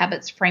Atomic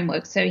Habits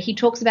framework. So he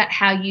talks about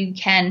how you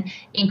can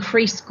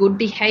increase good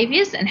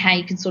behaviors and how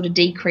you can sort of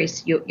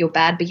decrease your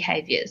bad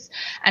behaviors.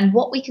 And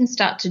what we can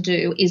start to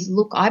do is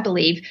look, I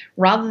believe,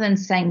 rather than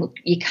saying, look,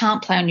 you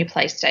can't play on your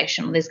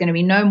PlayStation, or there's going to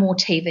be no more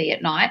TV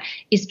at night,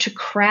 is to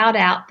crowd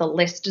out the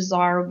less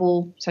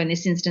desirable, so in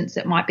this instance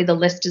it might be the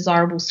less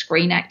desirable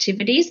screen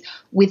activities,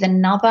 with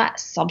another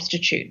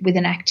substitute, with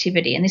an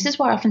activity. And this is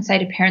why I often say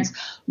to parents,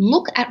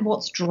 look at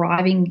what's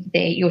driving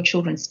your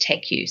children's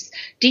tech use.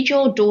 Did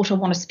your daughter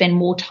want to spend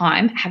more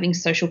time having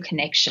social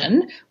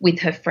connection with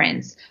her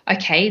friends?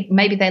 Okay,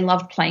 maybe they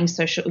loved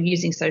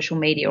using social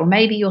media, or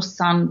maybe your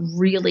son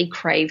really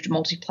craved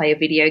multiplayer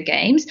video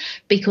games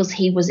because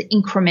he was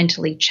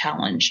incrementally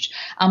challenged.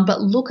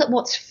 But look at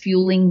what's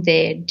fueling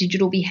their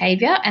digital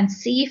behavior and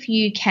see if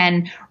you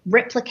can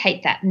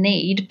replicate that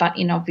need, but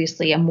in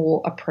obviously a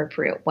more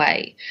appropriate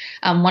way.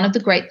 One of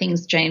the great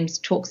things James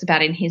talks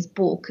about in his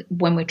book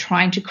when we're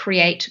trying to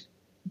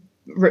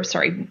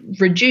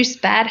reduce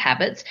bad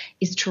habits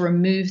is to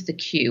remove the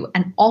cue,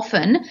 and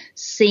often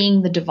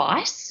seeing the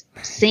device,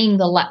 seeing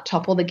the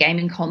laptop or the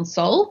gaming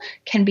console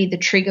can be the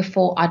trigger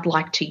for I'd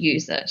like to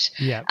use it.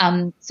 Yeah.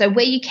 So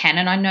where you can,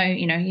 and I know,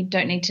 you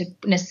don't need to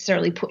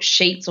necessarily put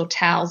sheets or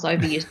towels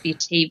over your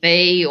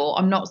TV, or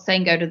I'm not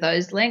saying go to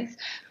those lengths,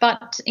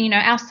 but,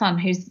 our son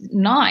who's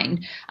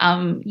 9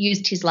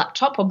 used his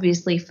laptop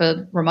obviously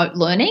for remote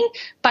learning,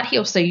 but he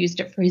also used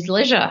it for his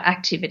leisure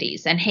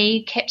activities. And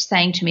he kept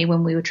saying to me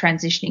when we were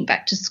transitioning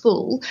back to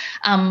school,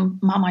 Mum,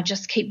 I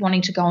just keep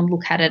wanting to go and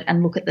look at it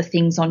and look at the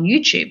things on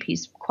YouTube.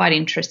 He's quite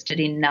interested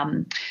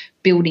in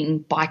building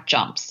bike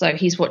jumps. So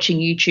he's watching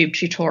YouTube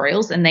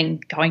tutorials and then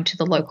going to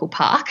the local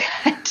park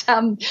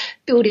and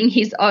building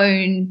his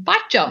own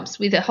bike jumps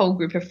with a whole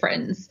group of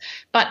friends.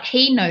 But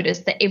he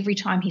noticed that every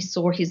time he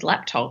saw his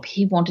laptop,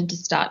 he wanted to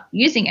start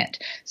using it.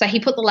 So he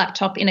put the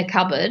laptop in a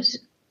cupboard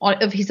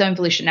of his own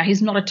volition. Now,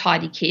 he's not a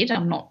tidy kid.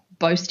 I'm not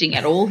boasting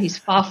at all. He's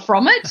far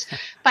from it.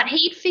 But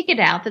he figured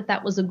out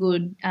that was a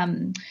good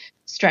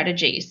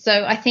strategy.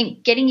 So I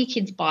think getting your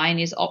kids buy-in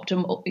is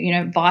optimal,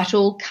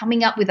 vital,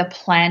 coming up with a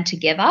plan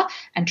together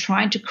and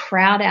trying to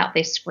crowd out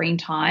their screen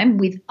time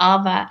with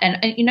other,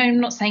 and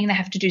I'm not saying they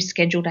have to do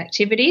scheduled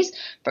activities,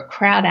 but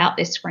crowd out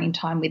their screen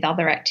time with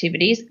other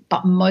activities.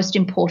 But most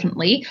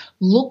importantly,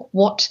 look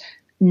what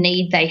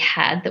need they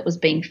had that was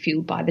being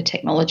fueled by the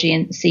technology,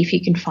 and see if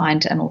you can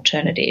find an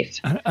alternative.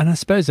 And I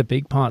suppose a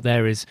big part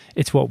there is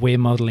it's what we're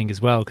modelling as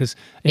well, because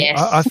Yes.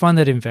 I find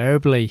that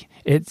invariably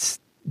it's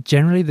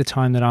generally the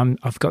time that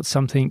I've got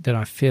something that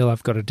I feel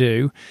I've got to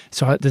do.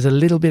 So there's a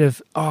little bit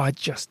of, I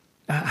just,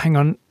 hang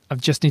on, I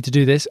just need to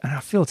do this, and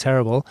I feel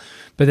terrible.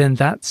 But then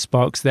that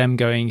sparks them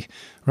going,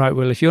 right,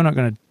 well, if you're not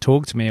going to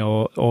talk to me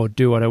or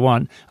do what I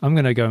want, I'm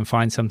going to go and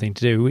find something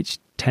to do, which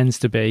tends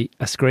to be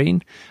a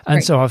screen. And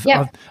Right. so I've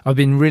Yeah. I've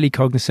been really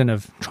cognizant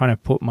of trying to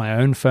put my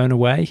own phone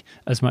away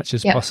as much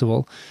as Yeah.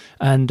 possible.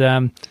 And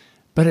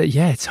but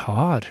it's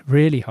hard,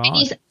 really hard.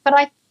 It is,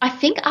 but I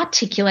think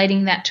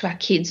articulating that to our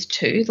kids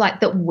too,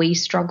 like that we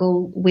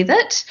struggle with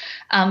it.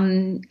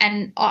 And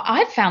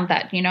I found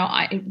that,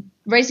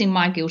 raising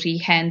my guilty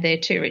hand there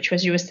too, Rich,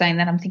 as you were saying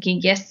that, I'm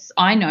thinking, yes,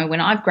 I know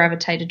when I've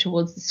gravitated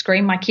towards the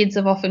screen, my kids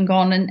have often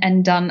gone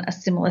and done a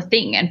similar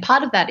thing. And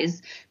part of that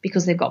is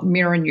because they've got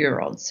mirror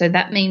neurons. So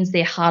that means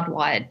they're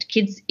hardwired.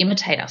 Kids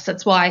imitate us.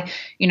 That's why,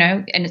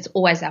 and it's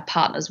always our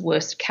partner's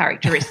worst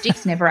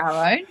characteristics, never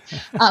our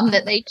own,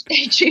 that they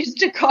choose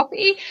to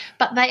copy,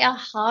 but they are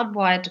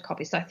hardwired to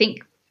copy. So I think,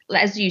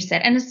 as you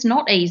said, and it's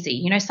not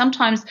easy,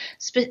 sometimes,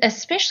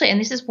 especially, and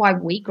this is why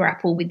we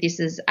grapple with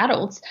this as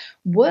adults,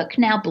 work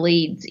now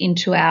bleeds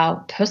into our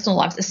personal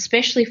lives,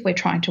 especially if we're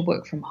trying to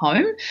work from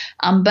home.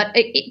 But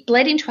it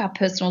bled into our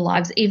personal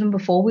lives even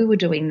before we were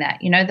doing that.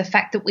 The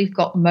fact that we've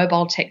got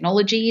mobile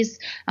technologies,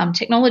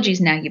 technology is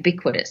now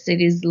ubiquitous.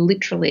 It is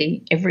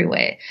literally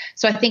everywhere.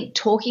 So I think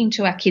talking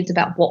to our kids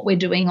about what we're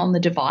doing on the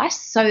device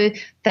so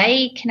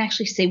they can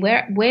actually see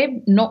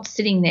we're not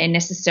sitting there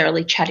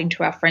necessarily chatting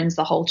to our friends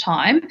the whole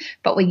time,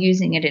 but we're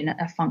using it in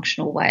a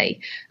functional way,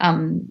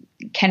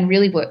 can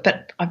really work.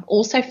 But I've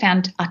also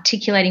found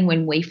articulating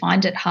when we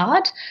find it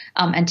hard,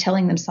 and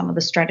telling them some of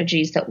the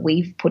strategies that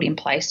we've put in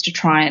place to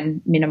try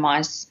and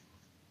minimise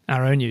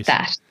our own use.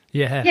 That.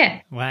 Yeah.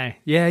 Wow.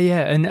 Yeah.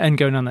 And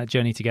going on that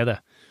journey together.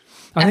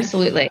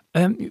 Absolutely.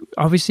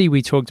 Obviously,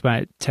 we talked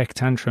about tech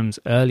tantrums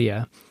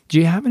earlier. Do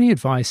you have any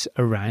advice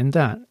around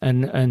that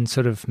and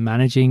sort of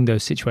managing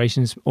those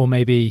situations, or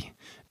maybe,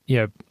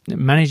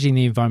 managing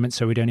the environment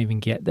so we don't even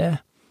get there?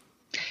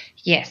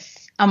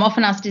 Yes. I'm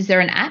often asked, is there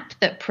an app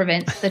that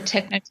prevents the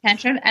techno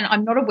tantrum? And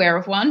I'm not aware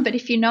of one, but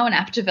if you know an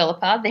app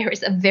developer, there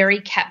is a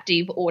very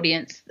captive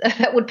audience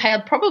that would pay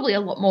probably a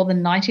lot more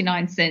than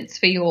 99 cents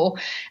for your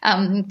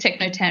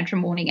techno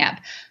tantrum warning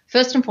app.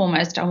 First and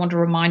foremost, I want to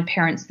remind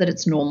parents that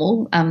it's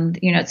normal.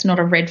 It's not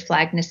a red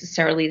flag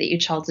necessarily that your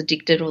child's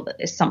addicted or that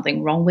there's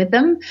something wrong with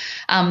them.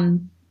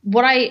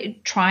 What I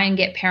try and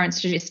get parents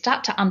to do is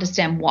start to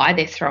understand why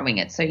they're throwing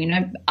it. So,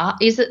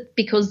 is it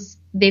because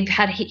they've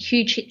had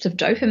huge hits of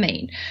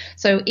dopamine?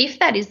 So if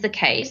that is the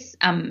case,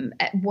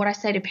 what I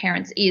say to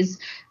parents is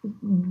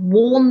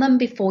warn them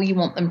before you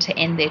want them to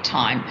end their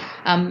time.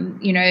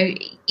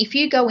 If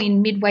you go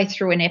in midway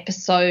through an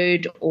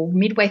episode or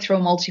midway through a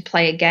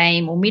multiplayer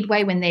game or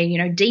midway when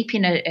they're, deep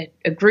in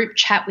a group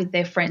chat with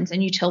their friends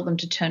and you tell them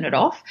to turn it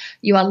off,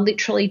 you are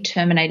literally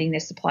terminating their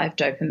supply of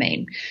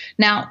dopamine.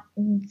 Now,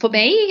 for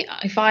me,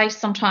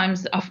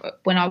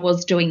 when I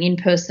was doing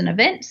in-person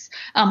events,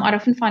 I'd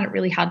often find it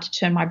really hard to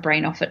turn my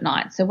brain off at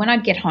night. So when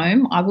I'd get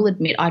home, I will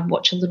admit I'd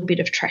watch a little bit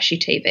of trashy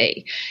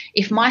TV.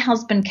 If my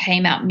husband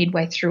came out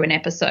midway through an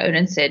episode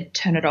and said,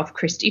 turn it off,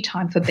 Kristy,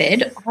 time for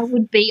bed, I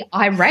would be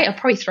irate. I'd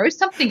probably throw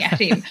something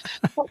at him.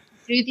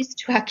 We do this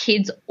to our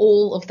kids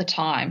all of the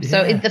time. Yeah.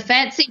 So the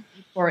fancy word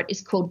for it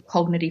is called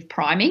cognitive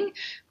priming,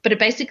 but it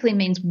basically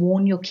means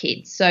warn your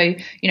kids. So,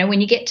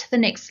 when you get to the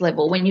next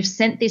level, when you've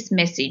sent this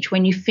message,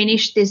 when you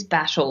finish this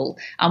battle,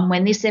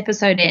 when this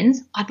episode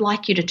ends, I'd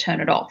like you to turn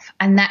it off.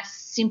 And that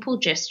simple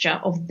gesture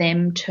of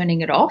them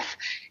turning it off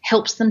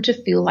helps them to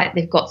feel like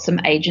they've got some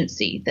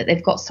agency, that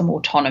they've got some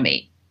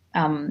autonomy.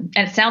 And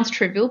it sounds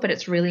trivial, but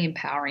it's really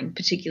empowering,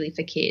 particularly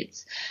for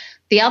kids.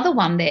 The other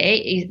one there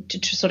is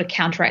to sort of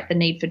counteract the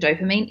need for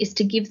dopamine is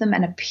to give them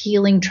an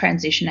appealing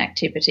transition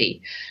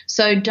activity.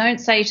 So don't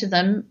say to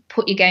them,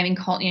 turn your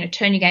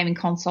gaming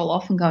console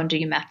off and go and do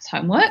your maths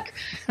homework.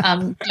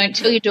 Don't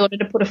tell your daughter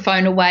to put a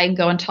phone away and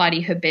go and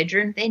tidy her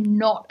bedroom. They're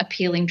not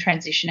appealing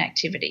transition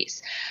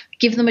activities.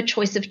 Give them a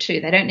choice of two.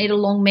 They don't need a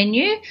long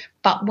menu,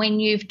 but when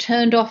you've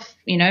turned off,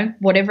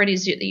 whatever it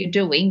is that you're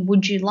doing,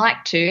 would you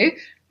like to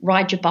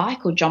ride your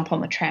bike or jump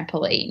on the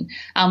trampoline?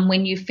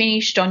 When you've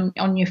finished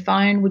on your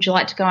phone, would you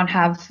like to go and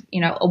have,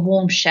 a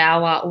warm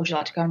shower, or would you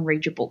like to go and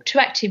read your book? Two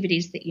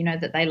activities that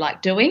that they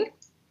like doing.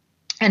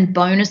 And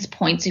bonus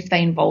points if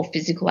they involve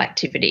physical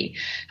activity,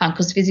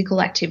 because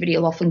physical activity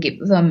will often give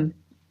them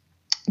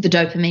the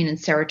dopamine and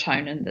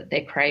serotonin that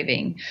they're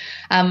craving.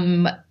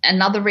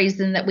 Another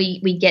reason that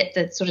we get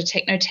the sort of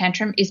techno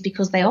tantrum is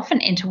because they often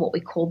enter what we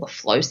call the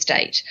flow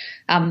state.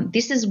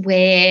 This is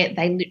where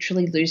they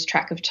literally lose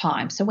track of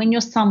time. So when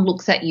your son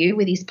looks at you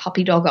with his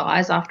puppy dog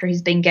eyes after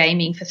he's been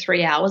gaming for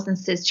 3 hours and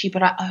says to you,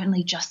 but I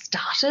only just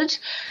started,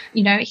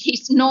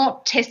 he's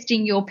not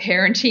testing your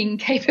parenting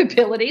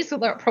capabilities,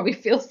 although it probably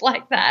feels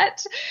like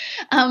that.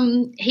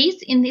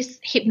 He's in this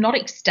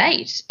hypnotic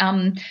state.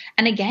 And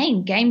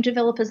again, game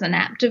developers and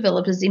app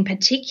developers in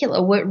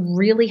particular work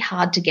really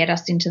hard to get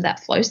us into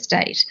that flow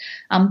state.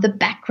 The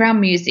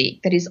background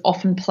music that is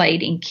often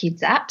played in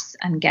kids' apps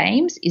and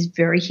games is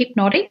very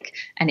hypnotic,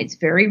 and it's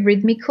very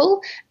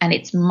rhythmical, and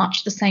it's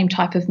much the same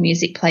type of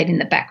music played in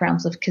the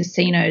backgrounds of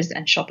casinos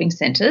and shopping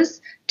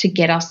centres to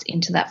get us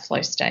into that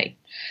flow state.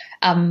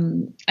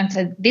 And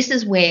so this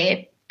is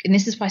why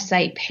I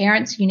say,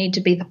 parents, you need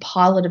to be the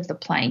pilot of the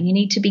plane. You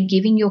need to be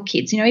giving your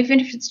kids, even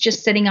if it's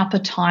just setting up a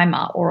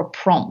timer or a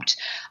prompt,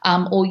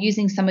 or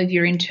using some of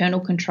your internal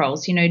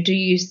controls.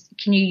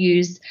 Can you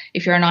use,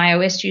 if you're an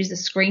iOS user,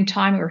 screen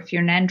time, or if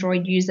you're an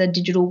Android user,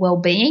 digital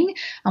well-being,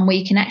 where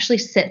you can actually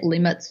set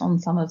limits on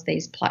some of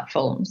these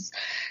platforms.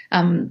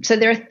 So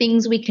there are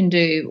things we can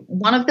do.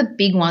 One of the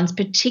big ones,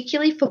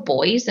 particularly for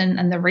boys,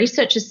 and the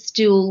research is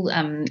still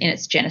in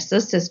its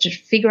genesis, is to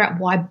figure out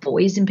why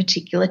boys in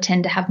particular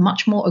tend to have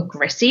much more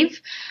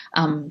aggressive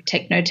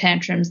techno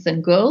tantrums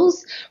than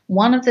girls.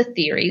 One of the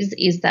theories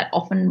is that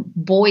often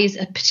boys,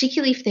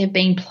 particularly if they've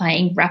been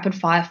playing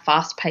rapid-fire,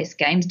 fast-paced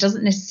games,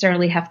 doesn't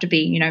necessarily have to be,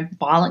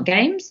 violent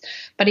games,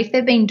 but if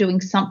they've been doing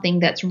something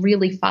that's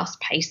really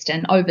fast-paced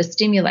and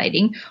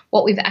overstimulating,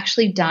 what we've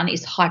actually done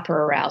is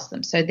hyper-arouse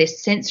them. So their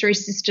sensory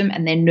system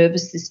and their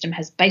nervous system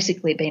has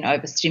basically been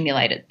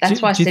overstimulated.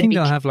 That's why I said, do you think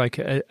they'll have like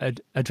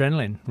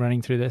adrenaline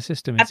running through their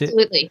system?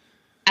 Absolutely.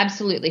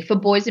 Absolutely. For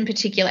boys in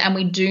particular, and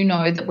we do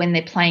know that when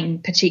they're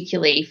playing,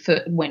 particularly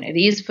when it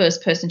is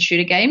first-person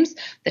shooter games,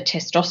 the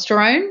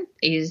testosterone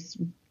is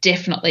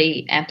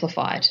definitely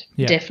amplified.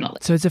 Yeah. Definitely.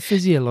 So it's a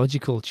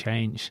physiological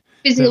change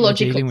that we're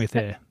dealing with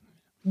here.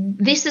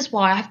 This is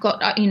why I've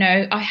got,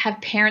 I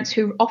have parents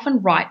who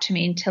often write to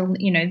me and tell,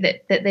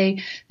 that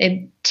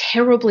they're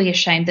terribly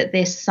ashamed that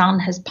their son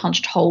has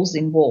punched holes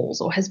in walls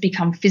or has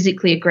become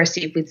physically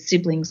aggressive with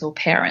siblings or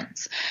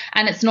parents.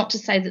 And it's not to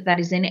say that that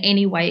is in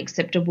any way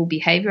acceptable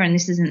behavior, and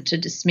this isn't to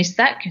dismiss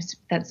that, because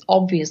that's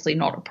obviously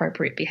not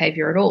appropriate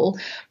behavior at all.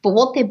 But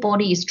what their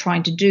body is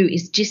trying to do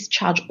is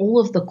discharge all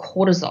of the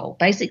cortisol.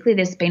 Basically,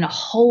 there's been a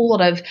whole lot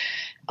of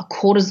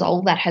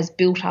cortisol that has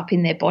built up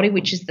in their body,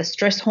 which is the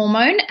stress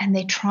hormone, and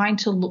they're trying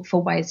to look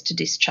for ways to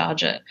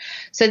discharge it.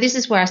 So this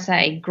is where I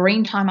say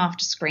green time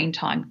after screen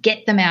time.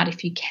 Get them out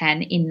if you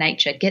can in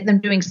nature. Get them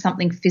doing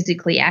something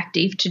physically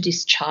active to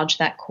discharge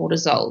that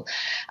cortisol.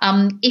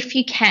 If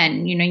you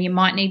can, you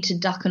might need to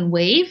duck and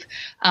weave,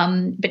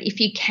 but if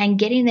you can,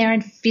 get in there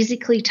and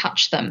physically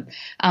touch them.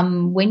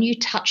 When you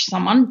touch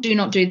someone, do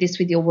not do this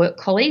with your work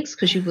colleagues,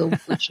 because you will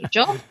lose your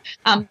job.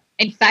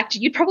 In fact,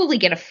 you'd probably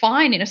get a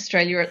fine in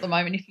Australia at the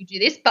moment if you do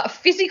this, but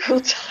physical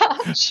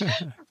touch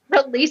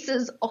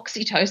releases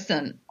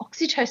oxytocin.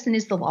 Oxytocin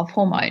is the love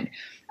hormone.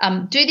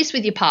 Do this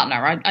with your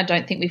partner. I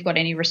don't think we've got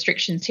any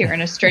restrictions here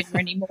in Australia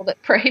anymore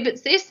that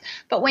prohibits this,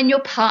 but when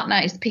your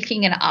partner is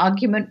picking an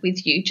argument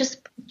with you,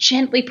 just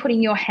gently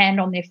putting your hand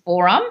on their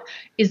forearm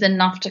is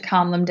enough to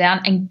calm them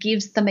down and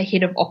gives them a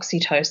hit of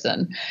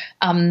oxytocin.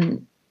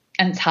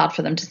 And it's hard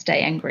for them to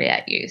stay angry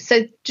at you.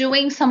 So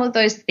doing some of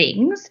those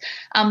things.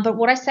 But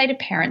what I say to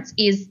parents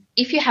is,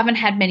 if you haven't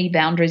had many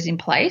boundaries in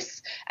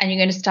place and you're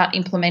going to start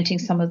implementing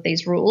some of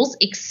these rules,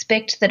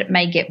 expect that it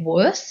may get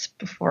worse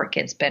before it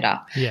gets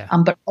better. Yeah.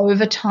 But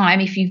over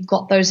time, if you've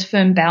got those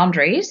firm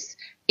boundaries,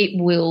 it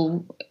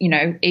will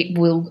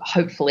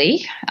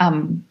hopefully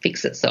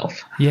fix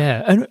itself.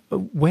 Yeah. And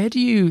where do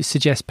you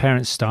suggest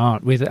parents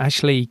start with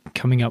actually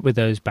coming up with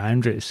those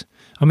boundaries?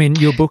 I mean,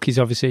 your book is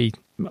obviously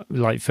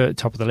like for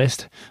top of the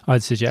list,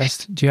 I'd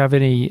suggest. Do you have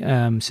any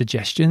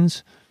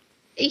suggestions?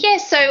 Yeah,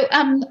 so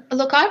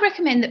look, I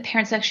recommend that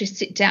parents actually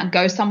sit down,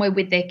 go somewhere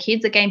with their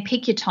kids. Again,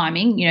 pick your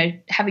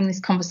timing, having this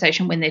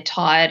conversation when they're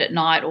tired at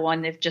night or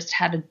when they've just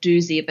had a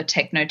doozy of a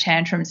techno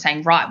tantrum,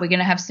 saying, right, we're going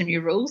to have some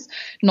new rules,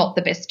 not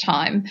the best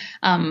time.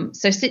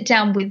 So sit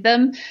down with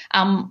them.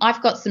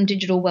 I've got some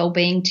digital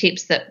wellbeing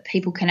tips that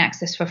people can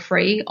access for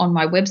free on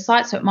my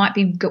website, so it might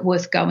be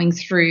worth going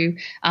through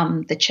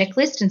the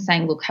checklist and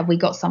saying, look, have we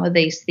got some of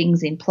these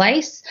things in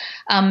place?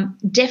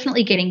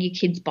 Definitely getting your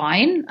kids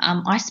buy-in.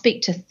 I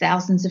speak to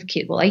thousands of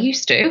kids. Well, I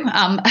used to.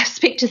 I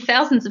speak to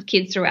thousands of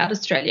kids throughout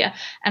Australia,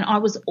 and I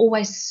was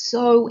always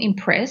so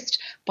impressed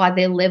by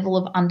their level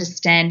of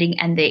understanding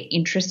and their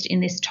interest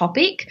in this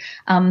topic.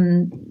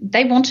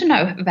 They want to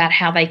know about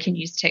how they can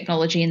use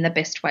technology in the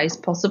best ways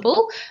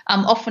possible,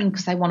 often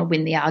because they want to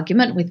win the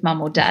argument with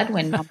mum or dad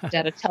when mum or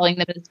dad are telling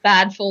them it's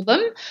bad for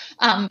them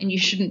and you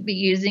shouldn't be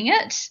using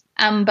it.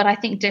 But I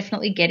think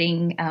definitely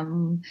getting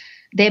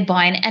their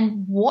buy-in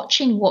and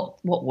watching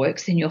what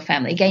works in your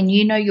family. Again,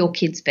 your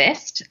kids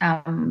best.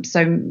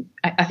 So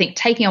I think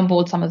taking on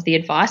board some of the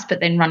advice,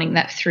 but then running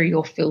that through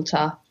your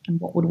filter and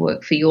what would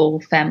work for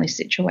your family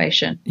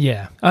situation.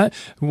 Yeah.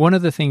 One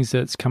of the things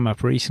that's come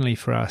up recently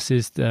for us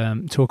is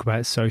talk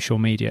about social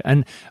media.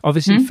 And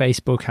obviously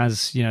Facebook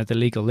has, the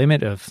legal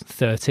limit of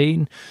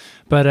 13.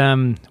 But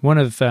one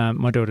of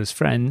my daughter's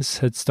friends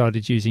had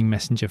started using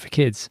Messenger for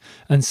Kids.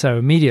 And so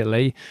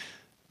immediately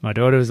my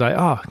daughter was like,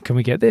 oh, can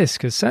we get this?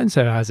 Because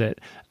so-and-so has it.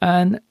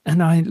 And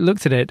I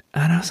looked at it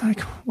and I was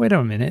like, wait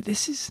a minute,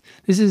 this is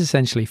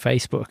essentially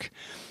Facebook.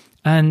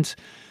 And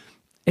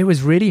it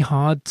was really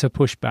hard to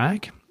push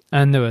back.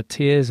 and there were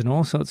tears and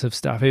all sorts of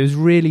stuff. It was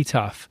really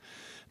tough,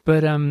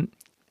 but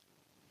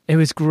it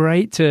was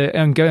great to.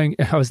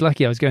 I was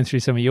lucky. I was going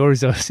through some of your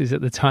resources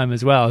at the time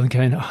as well, and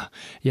going, oh,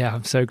 yeah,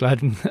 I'm so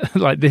glad.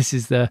 Like, this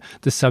is the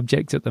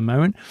subject at the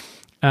moment.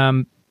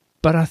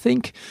 But I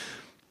think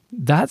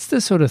that's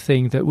the sort of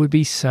thing that would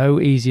be so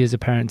easy as a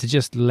parent to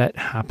just let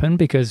happen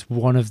because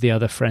one of the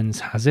other friends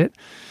has it.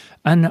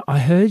 And I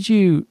heard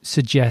you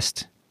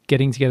suggest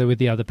getting together with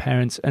the other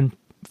parents and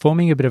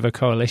forming a bit of a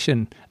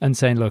coalition and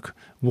saying, look,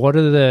 what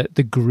are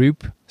the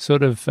group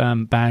sort of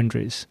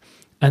boundaries?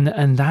 And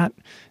that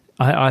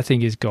I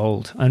think is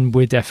gold. And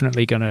we're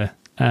definitely going to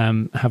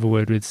have a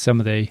word with some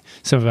of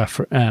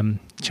our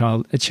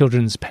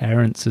children's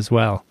parents as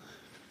well.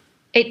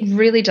 It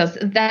really does.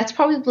 That's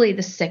probably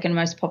the second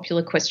most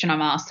popular question I'm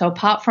asked. So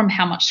apart from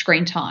how much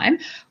screen time,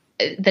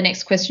 the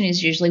next question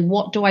is usually,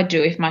 what do I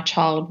do if my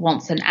child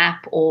wants an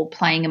app or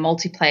playing a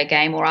multiplayer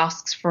game or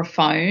asks for a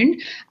phone,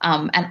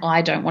 and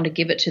I don't want to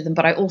give it to them,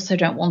 but I also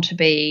don't want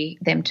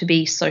them to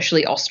be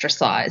socially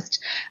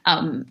ostracized.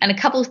 And a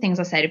couple of things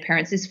I say to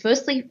parents is,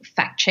 firstly,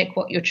 fact check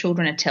what your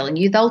children are telling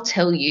you. They'll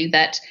tell you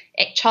that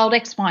child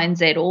X, Y, and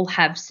Z all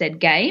have said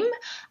game,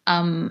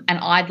 and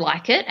I'd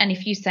like it. And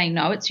if you say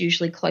no, it's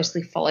usually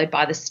closely followed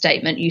by the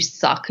statement, you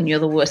suck and you're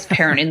the worst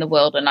parent in the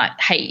world and I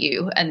hate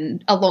you,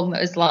 and along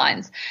those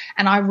lines.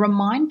 And I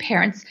remind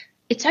parents,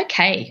 it's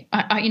okay.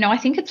 I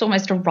think it's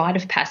almost a rite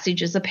of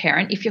passage as a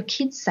parent if your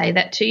kids say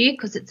that to you,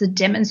 because it's a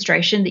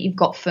demonstration that you've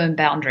got firm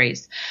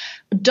boundaries.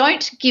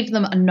 Don't give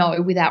them a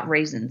no without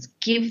reasons.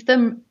 Give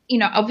them,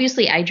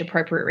 obviously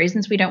age-appropriate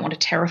reasons. We don't want to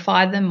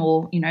terrify them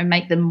or,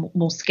 make them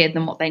more scared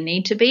than what they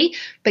need to be.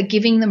 But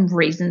giving them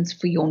reasons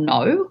for your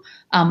no,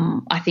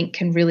 I think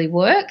can really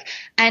work.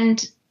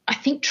 And I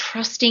think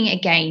trusting,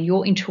 again,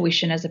 your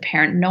intuition as a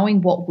parent,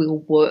 knowing what will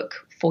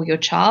work for your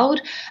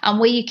child,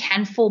 where you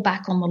can fall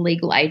back on the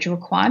legal age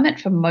requirement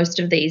for most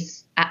of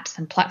these apps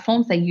and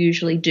platforms. They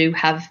usually do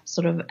have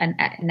sort of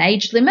an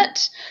age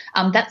limit.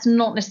 That's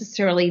not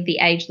necessarily the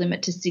age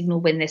limit to signal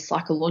when they're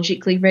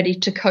psychologically ready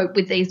to cope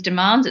with these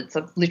demands. It's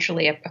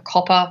literally a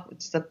COPPA.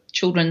 It's the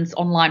Children's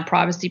Online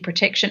Privacy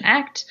Protection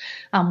Act,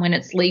 when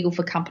it's legal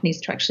for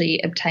companies to actually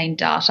obtain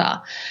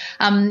data.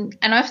 And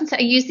I often say,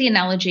 I use the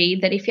analogy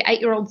that if your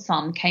 8-year-old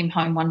son came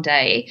home one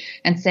day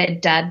and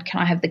said, Dad,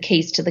 can I have the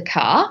keys to the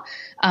car?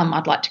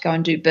 I'd like to go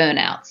and do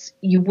burnouts.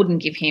 You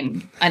wouldn't give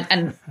him,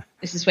 and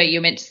this is where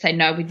you're meant to say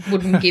no, we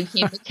wouldn't give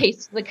him the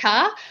keys to the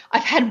car.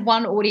 I've had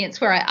one audience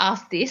where I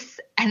asked this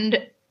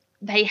and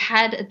they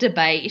had a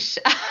debate.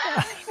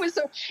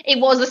 It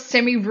was a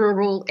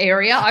semi-rural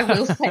area, I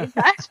will say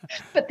that,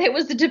 but there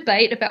was a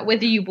debate about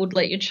whether you would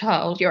let your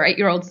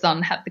 8-year-old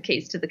son, have the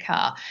keys to the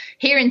car.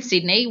 Here in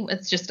Sydney,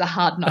 it's just a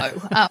hard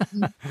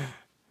no.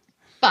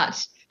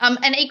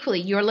 And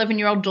equally, your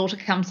 11-year-old daughter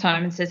comes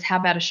home and says, how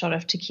about a shot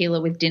of tequila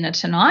with dinner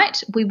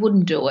tonight? We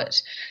wouldn't do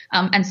it.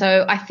 And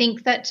so I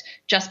think that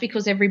just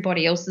because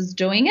everybody else is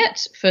doing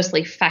it,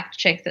 firstly, fact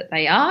check that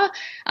they are.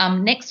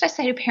 Next, I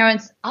say to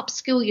parents,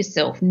 upskill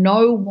yourself.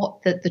 Know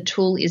what the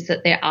tool is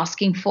that they're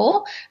asking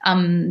for,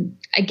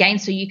 again,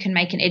 so you can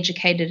make an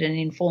educated and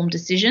informed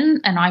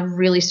decision. And I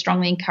really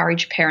strongly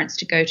encourage parents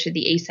to go to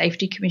the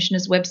E-Safety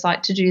Commissioner's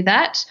website to do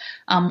that,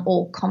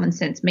 or Common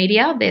Sense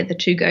Media. They're the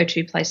two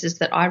go-to places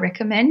that I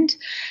recommend.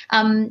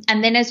 And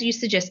then, as you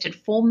suggested,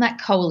 form that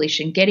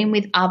coalition, get in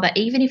with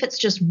even if it's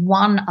just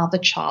one other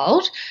child,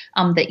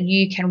 that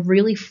you can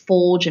really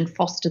forge and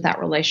foster that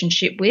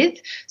relationship with,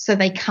 so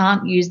they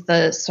can't use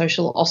the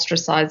social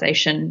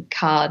ostracization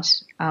card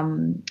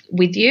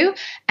with you,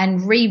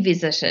 and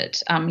revisit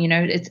it.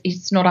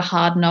 It's not a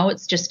hard no,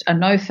 it's just a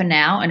no for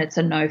now, and it's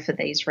a no for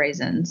these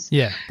reasons.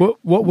 Yeah.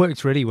 What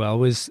worked really well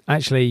was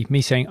actually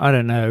me saying, I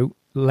don't know,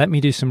 let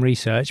me do some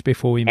research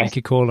before we make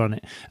a call on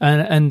it.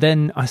 And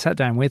then I sat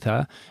down with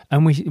her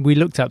and we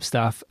looked up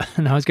stuff,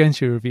 and I was going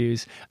through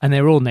reviews and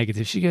they were all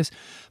negative. She goes,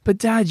 but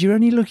Dad, you're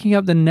only looking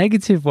up the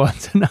negative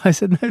ones. And I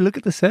said, no, look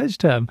at the search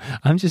term.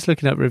 I'm just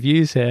looking up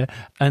reviews here,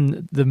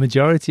 and the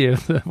majority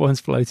of the ones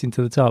floating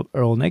to the top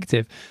are all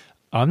negative.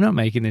 I'm not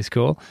making this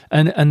call.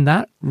 And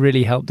that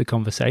really helped the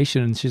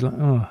conversation. And she's like,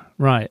 oh,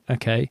 right,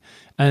 okay.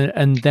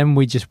 And then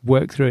we just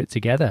worked through it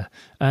together.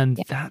 And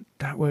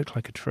that worked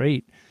like a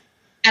treat.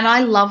 And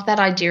I love that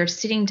idea of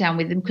sitting down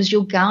with them, because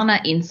you'll garner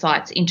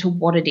insights into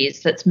what it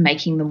is that's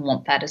making them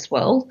want that as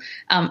well.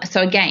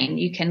 So again,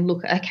 you can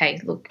look,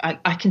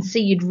 I can see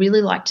you'd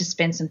really like to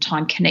spend some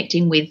time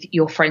connecting with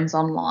your friends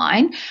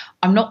online.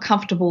 I'm not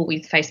comfortable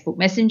with Facebook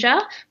Messenger,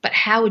 but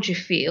how would you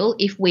feel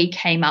if we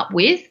came up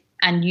with,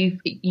 and you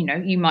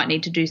might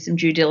need to do some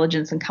due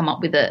diligence and come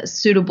up with a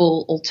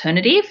suitable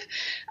alternative.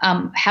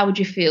 How would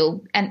you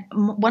feel? And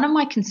one of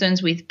my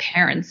concerns with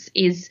parents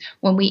is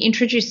when we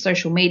introduce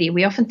social media,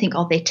 we often think,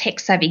 they're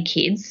tech-savvy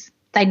kids.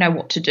 They know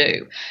what to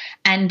do.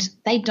 And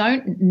they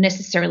don't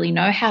necessarily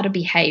know how to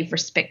behave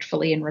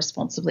respectfully and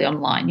responsibly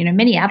online.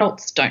 Many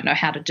adults don't know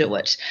how to do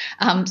it.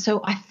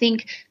 So I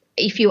think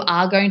if you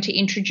are going to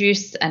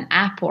introduce an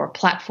app or a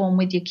platform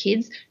with your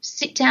kids,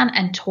 sit down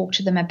and talk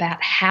to them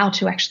about how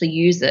to actually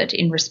use it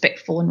in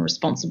respectful and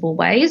responsible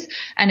ways.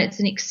 And it's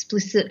an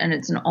explicit and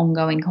it's an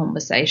ongoing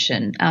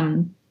conversation.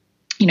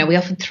 We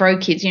often throw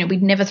kids,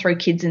 we'd never throw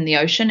kids in the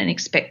ocean and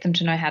expect them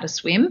to know how to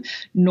swim,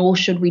 nor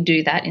should we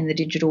do that in the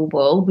digital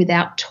world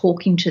without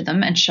talking to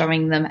them and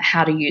showing them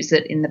how to use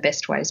it in the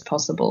best ways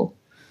possible.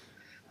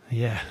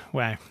 Yeah.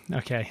 Wow.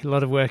 Okay. A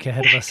lot of work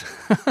ahead of us.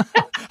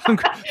 I'm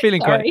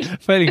feeling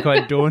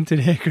quite daunted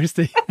here,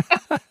 Kristy.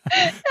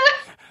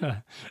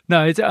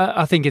 No,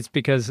 I think it's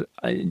because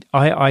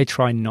I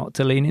try not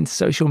to lean into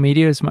social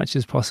media as much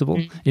as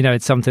possible.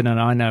 It's something that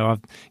I know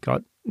I've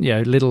got,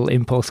 little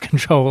impulse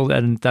control,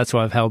 and that's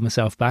why I've held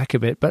myself back a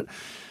bit. But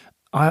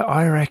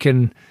I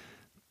reckon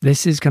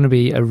this is going to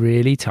be a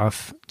really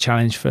tough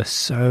challenge for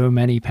so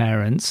many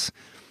parents,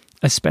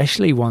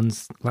 especially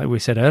ones, like we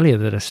said earlier,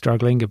 that are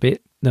struggling a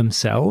bit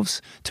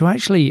themselves, to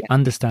actually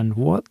understand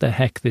what the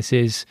heck this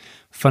is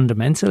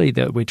fundamentally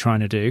that we're trying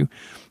to do,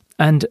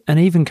 and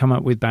even come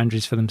up with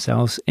boundaries for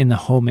themselves in the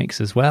whole mix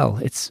as well.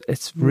 It's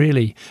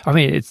really,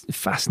 it's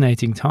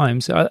fascinating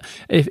times.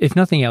 If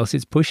nothing else,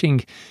 it's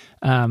pushing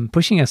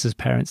us as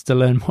parents to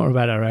learn more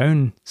about our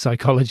own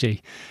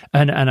psychology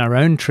and our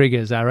own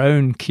triggers, our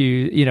own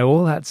cue,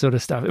 all that sort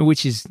of stuff,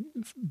 which is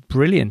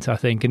brilliant, I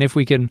think. And if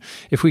we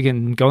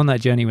can go on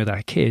that journey with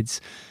our kids,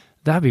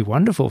 that'd be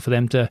wonderful for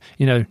them to,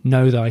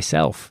 know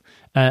thyself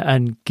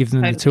and give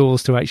them the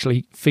tools to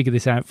actually figure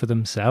this out for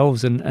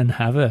themselves and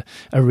have a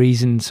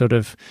reasoned sort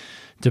of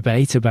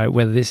debate about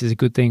whether this is a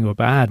good thing or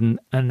bad.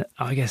 And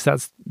I guess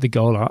that's the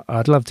goal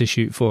I'd love to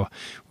shoot for,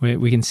 where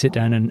we can sit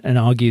down and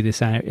argue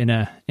this out in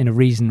a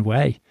reasoned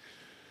way.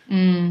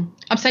 I'm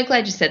so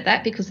glad you said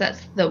that, because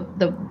that's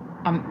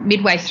I'm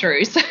midway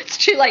through, so it's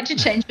too late to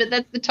change, but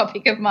that's the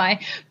topic of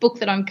my book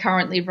that I'm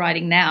currently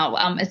writing now.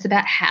 It's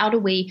about how do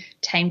we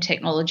tame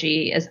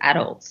technology as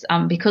adults,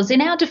 because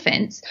in our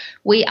defense,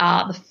 we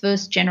are the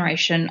first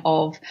generation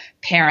of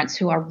parents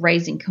who are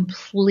raising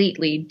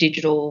completely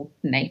digital,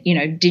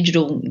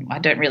 I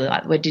don't really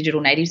like the word digital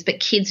natives, but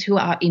kids who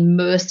are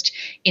immersed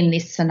in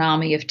this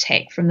tsunami of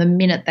tech from the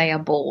minute they are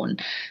born.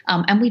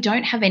 And we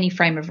don't have any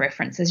frame of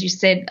reference. As you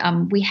said,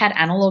 we had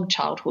analog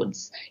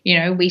childhoods.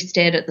 We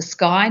stared at the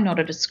sky, not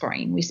at a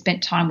screen. We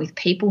spent time with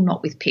people,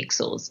 not with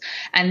pixels.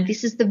 And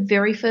this is the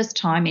very first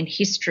time in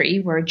history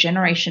where a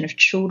generation of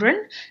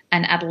children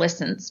and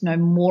adolescents know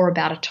more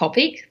about a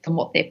topic than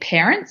what their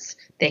parents,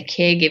 their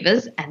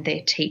caregivers, and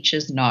their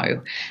teachers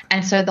know.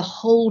 And so the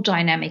whole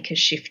dynamic has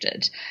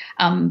shifted.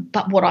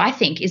 But what I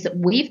think is that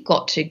we've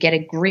got to get a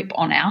grip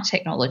on our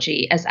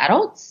technology as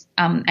adults,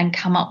 and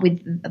come up with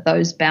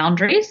those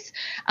boundaries,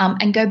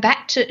 and go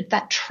back to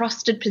that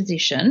trusted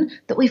position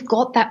that we've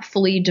got that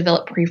fully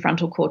developed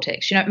prefrontal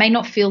cortex. It may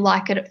not feel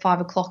like it at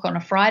 5 o'clock on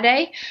a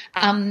Friday,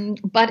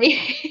 but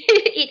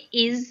it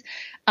is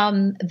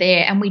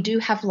there, and we do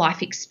have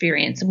life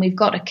experience, and we've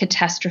got a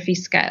catastrophe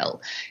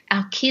scale.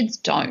 Our kids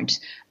don't.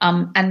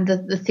 And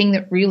the thing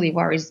that really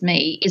worries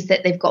me is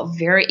that they've got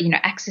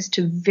access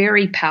to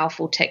very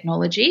powerful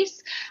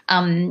technologies,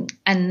 and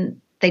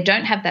they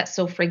don't have that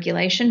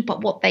self-regulation,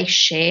 but what they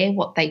share,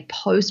 what they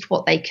post,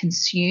 what they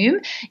consume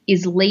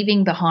is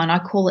leaving behind, I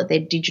call it their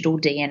digital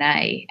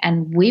DNA.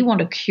 And we want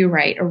to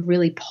curate a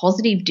really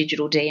positive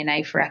digital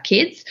DNA for our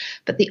kids,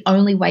 but the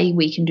only way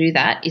we can do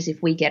that is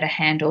if we get a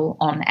handle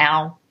on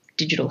our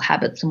digital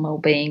habits and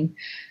well-being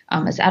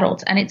as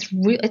adults. And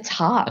it's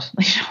hard.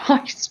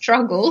 I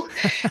struggle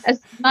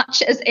as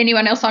much as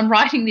anyone else. I'm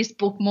writing this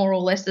book more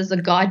or less as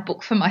a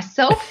guidebook for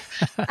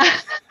myself.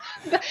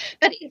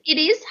 But it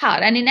is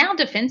hard. And in our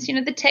defense,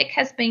 the tech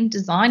has been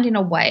designed in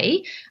a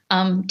way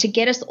to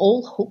get us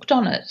all hooked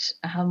on it.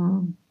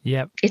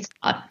 It's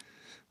hard.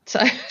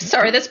 So,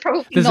 sorry, that's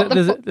probably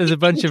there's a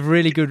bunch of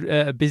really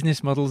good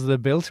business models that are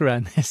built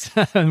around this.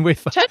 And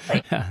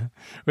totally.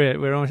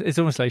 It's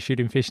almost like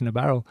shooting fish in a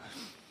barrel.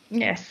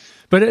 Yes.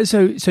 But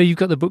so you've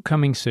got the book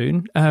coming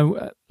soon.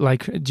 Do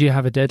you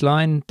have a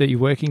deadline that you're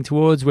working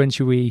towards? When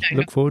should we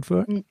look forward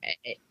for it?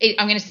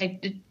 I'm going to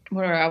say,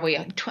 where are we?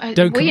 We're in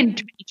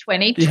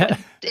 2020. Yeah.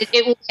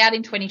 It will be out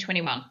in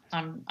 2021.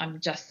 I'm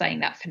just saying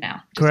that for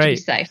now, just Great. to be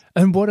safe.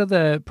 And what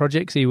other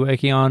projects are you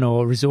working on,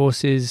 or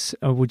resources,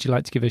 or would you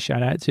like to give a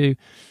shout out to?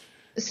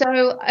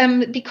 So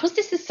because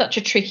this is such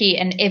a tricky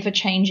and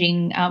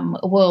ever-changing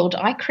world,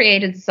 I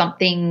created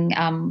something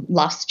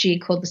last year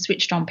called the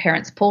Switched On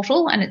Parents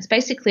Portal, and it's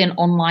basically an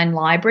online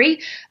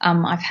library.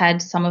 I've had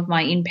some of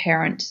my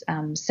in-parent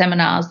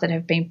seminars that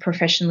have been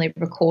professionally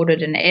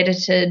recorded and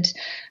edited.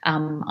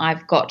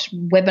 I've got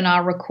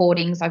webinar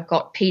recordings. I've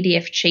got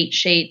PDF cheat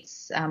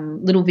sheets,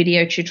 little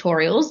video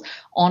tutorials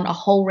on a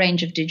whole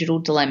range of digital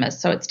dilemmas.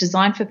 So it's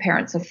designed for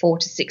parents of 4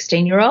 to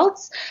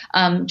 16-year-olds.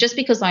 Just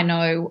because I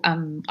know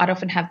I'd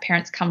often have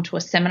parents come to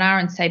a seminar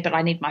and say, but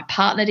I need my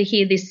partner to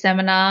hear this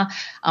seminar,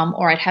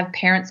 or I'd have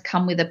parents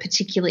come with a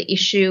particular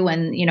issue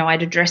and,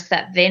 I'd address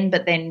that then,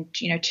 but then,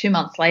 2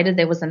 months later,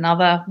 there was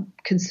another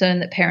concern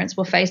that parents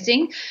were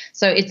facing.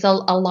 So it's a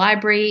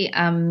library,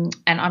 and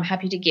I'm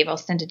happy to I'll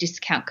send a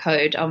discount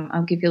code.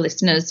 I'll give your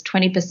listeners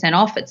 20%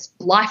 off. It's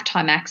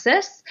lifetime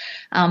access,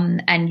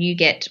 and you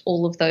get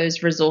all of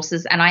those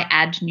resources, and I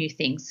add new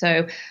things.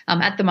 So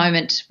at the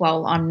moment,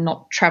 while I'm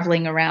not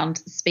traveling around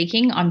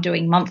speaking, I'm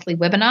doing monthly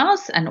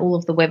webinars, and all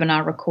of the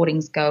webinar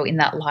recordings go in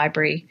that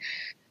library.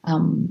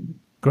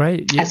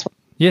 Great. Yeah.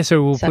 Yeah,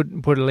 so we'll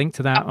put a link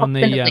to that on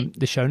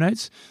the show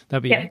notes.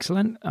 That'd be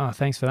excellent. Oh,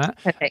 thanks for that.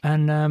 Perfect.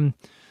 And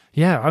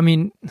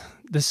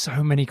there's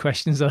so many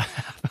questions that I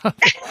have.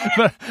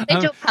 But,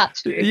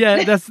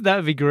 yeah,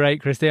 that'd be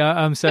great, Kristy.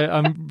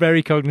 I'm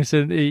very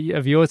cognizant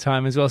of your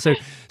time as well. So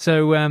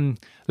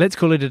let's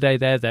call it a day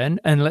there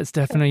then, and let's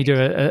definitely do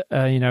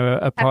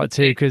a part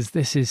 2, because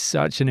this is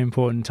such an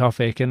important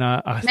topic. And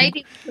I think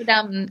maybe we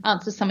could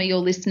answer some of your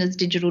listeners'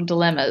 digital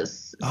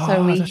dilemmas. We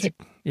want to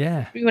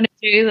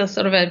do the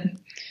sort of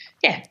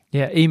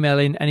email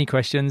in any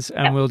questions,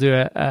 and we'll do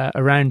a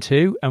round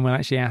 2, and we'll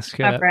actually ask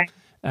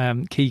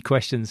key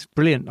questions.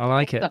 Brilliant. I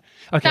like it.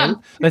 Okay,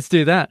 let's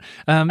do that.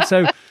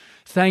 So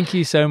thank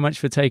you so much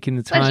for taking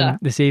the time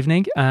this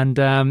evening, and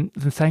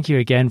thank you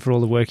again for all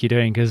the work you're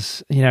doing,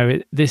 because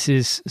this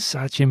is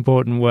such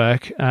important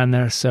work, and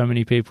there are so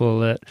many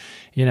people that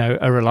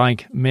are relying,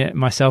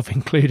 myself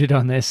included,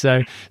 on this.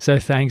 So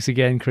thanks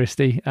again,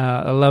 Kristy.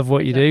 I love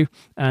what you do,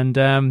 and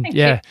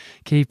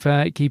keep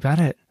at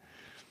it.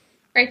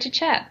 Great to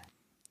chat.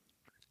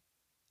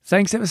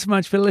 Thanks ever so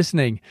much for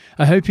listening.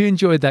 I hope you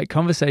enjoyed that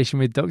conversation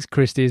with Dr.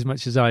 Kristy as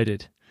much as I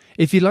did.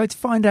 If you'd like to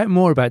find out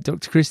more about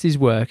Dr. Kristy's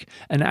work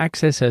and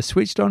access her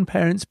Switched On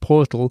Parents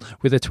portal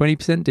with a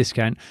 20%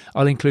 discount,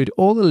 I'll include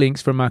all the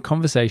links from our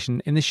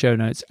conversation in the show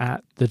notes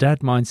at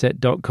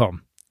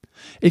thedadmindset.com.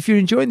 If you're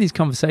enjoying these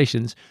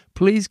conversations,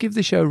 please give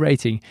the show a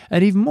rating,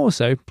 and even more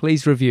so,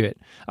 please review it.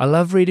 I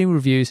love reading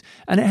reviews,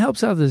 and it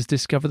helps others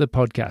discover the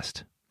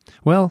podcast.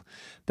 Well,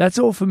 that's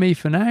all for me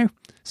for now.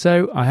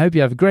 So I hope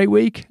you have a great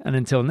week, and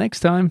until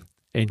next time,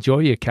 enjoy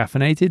your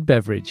caffeinated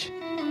beverage.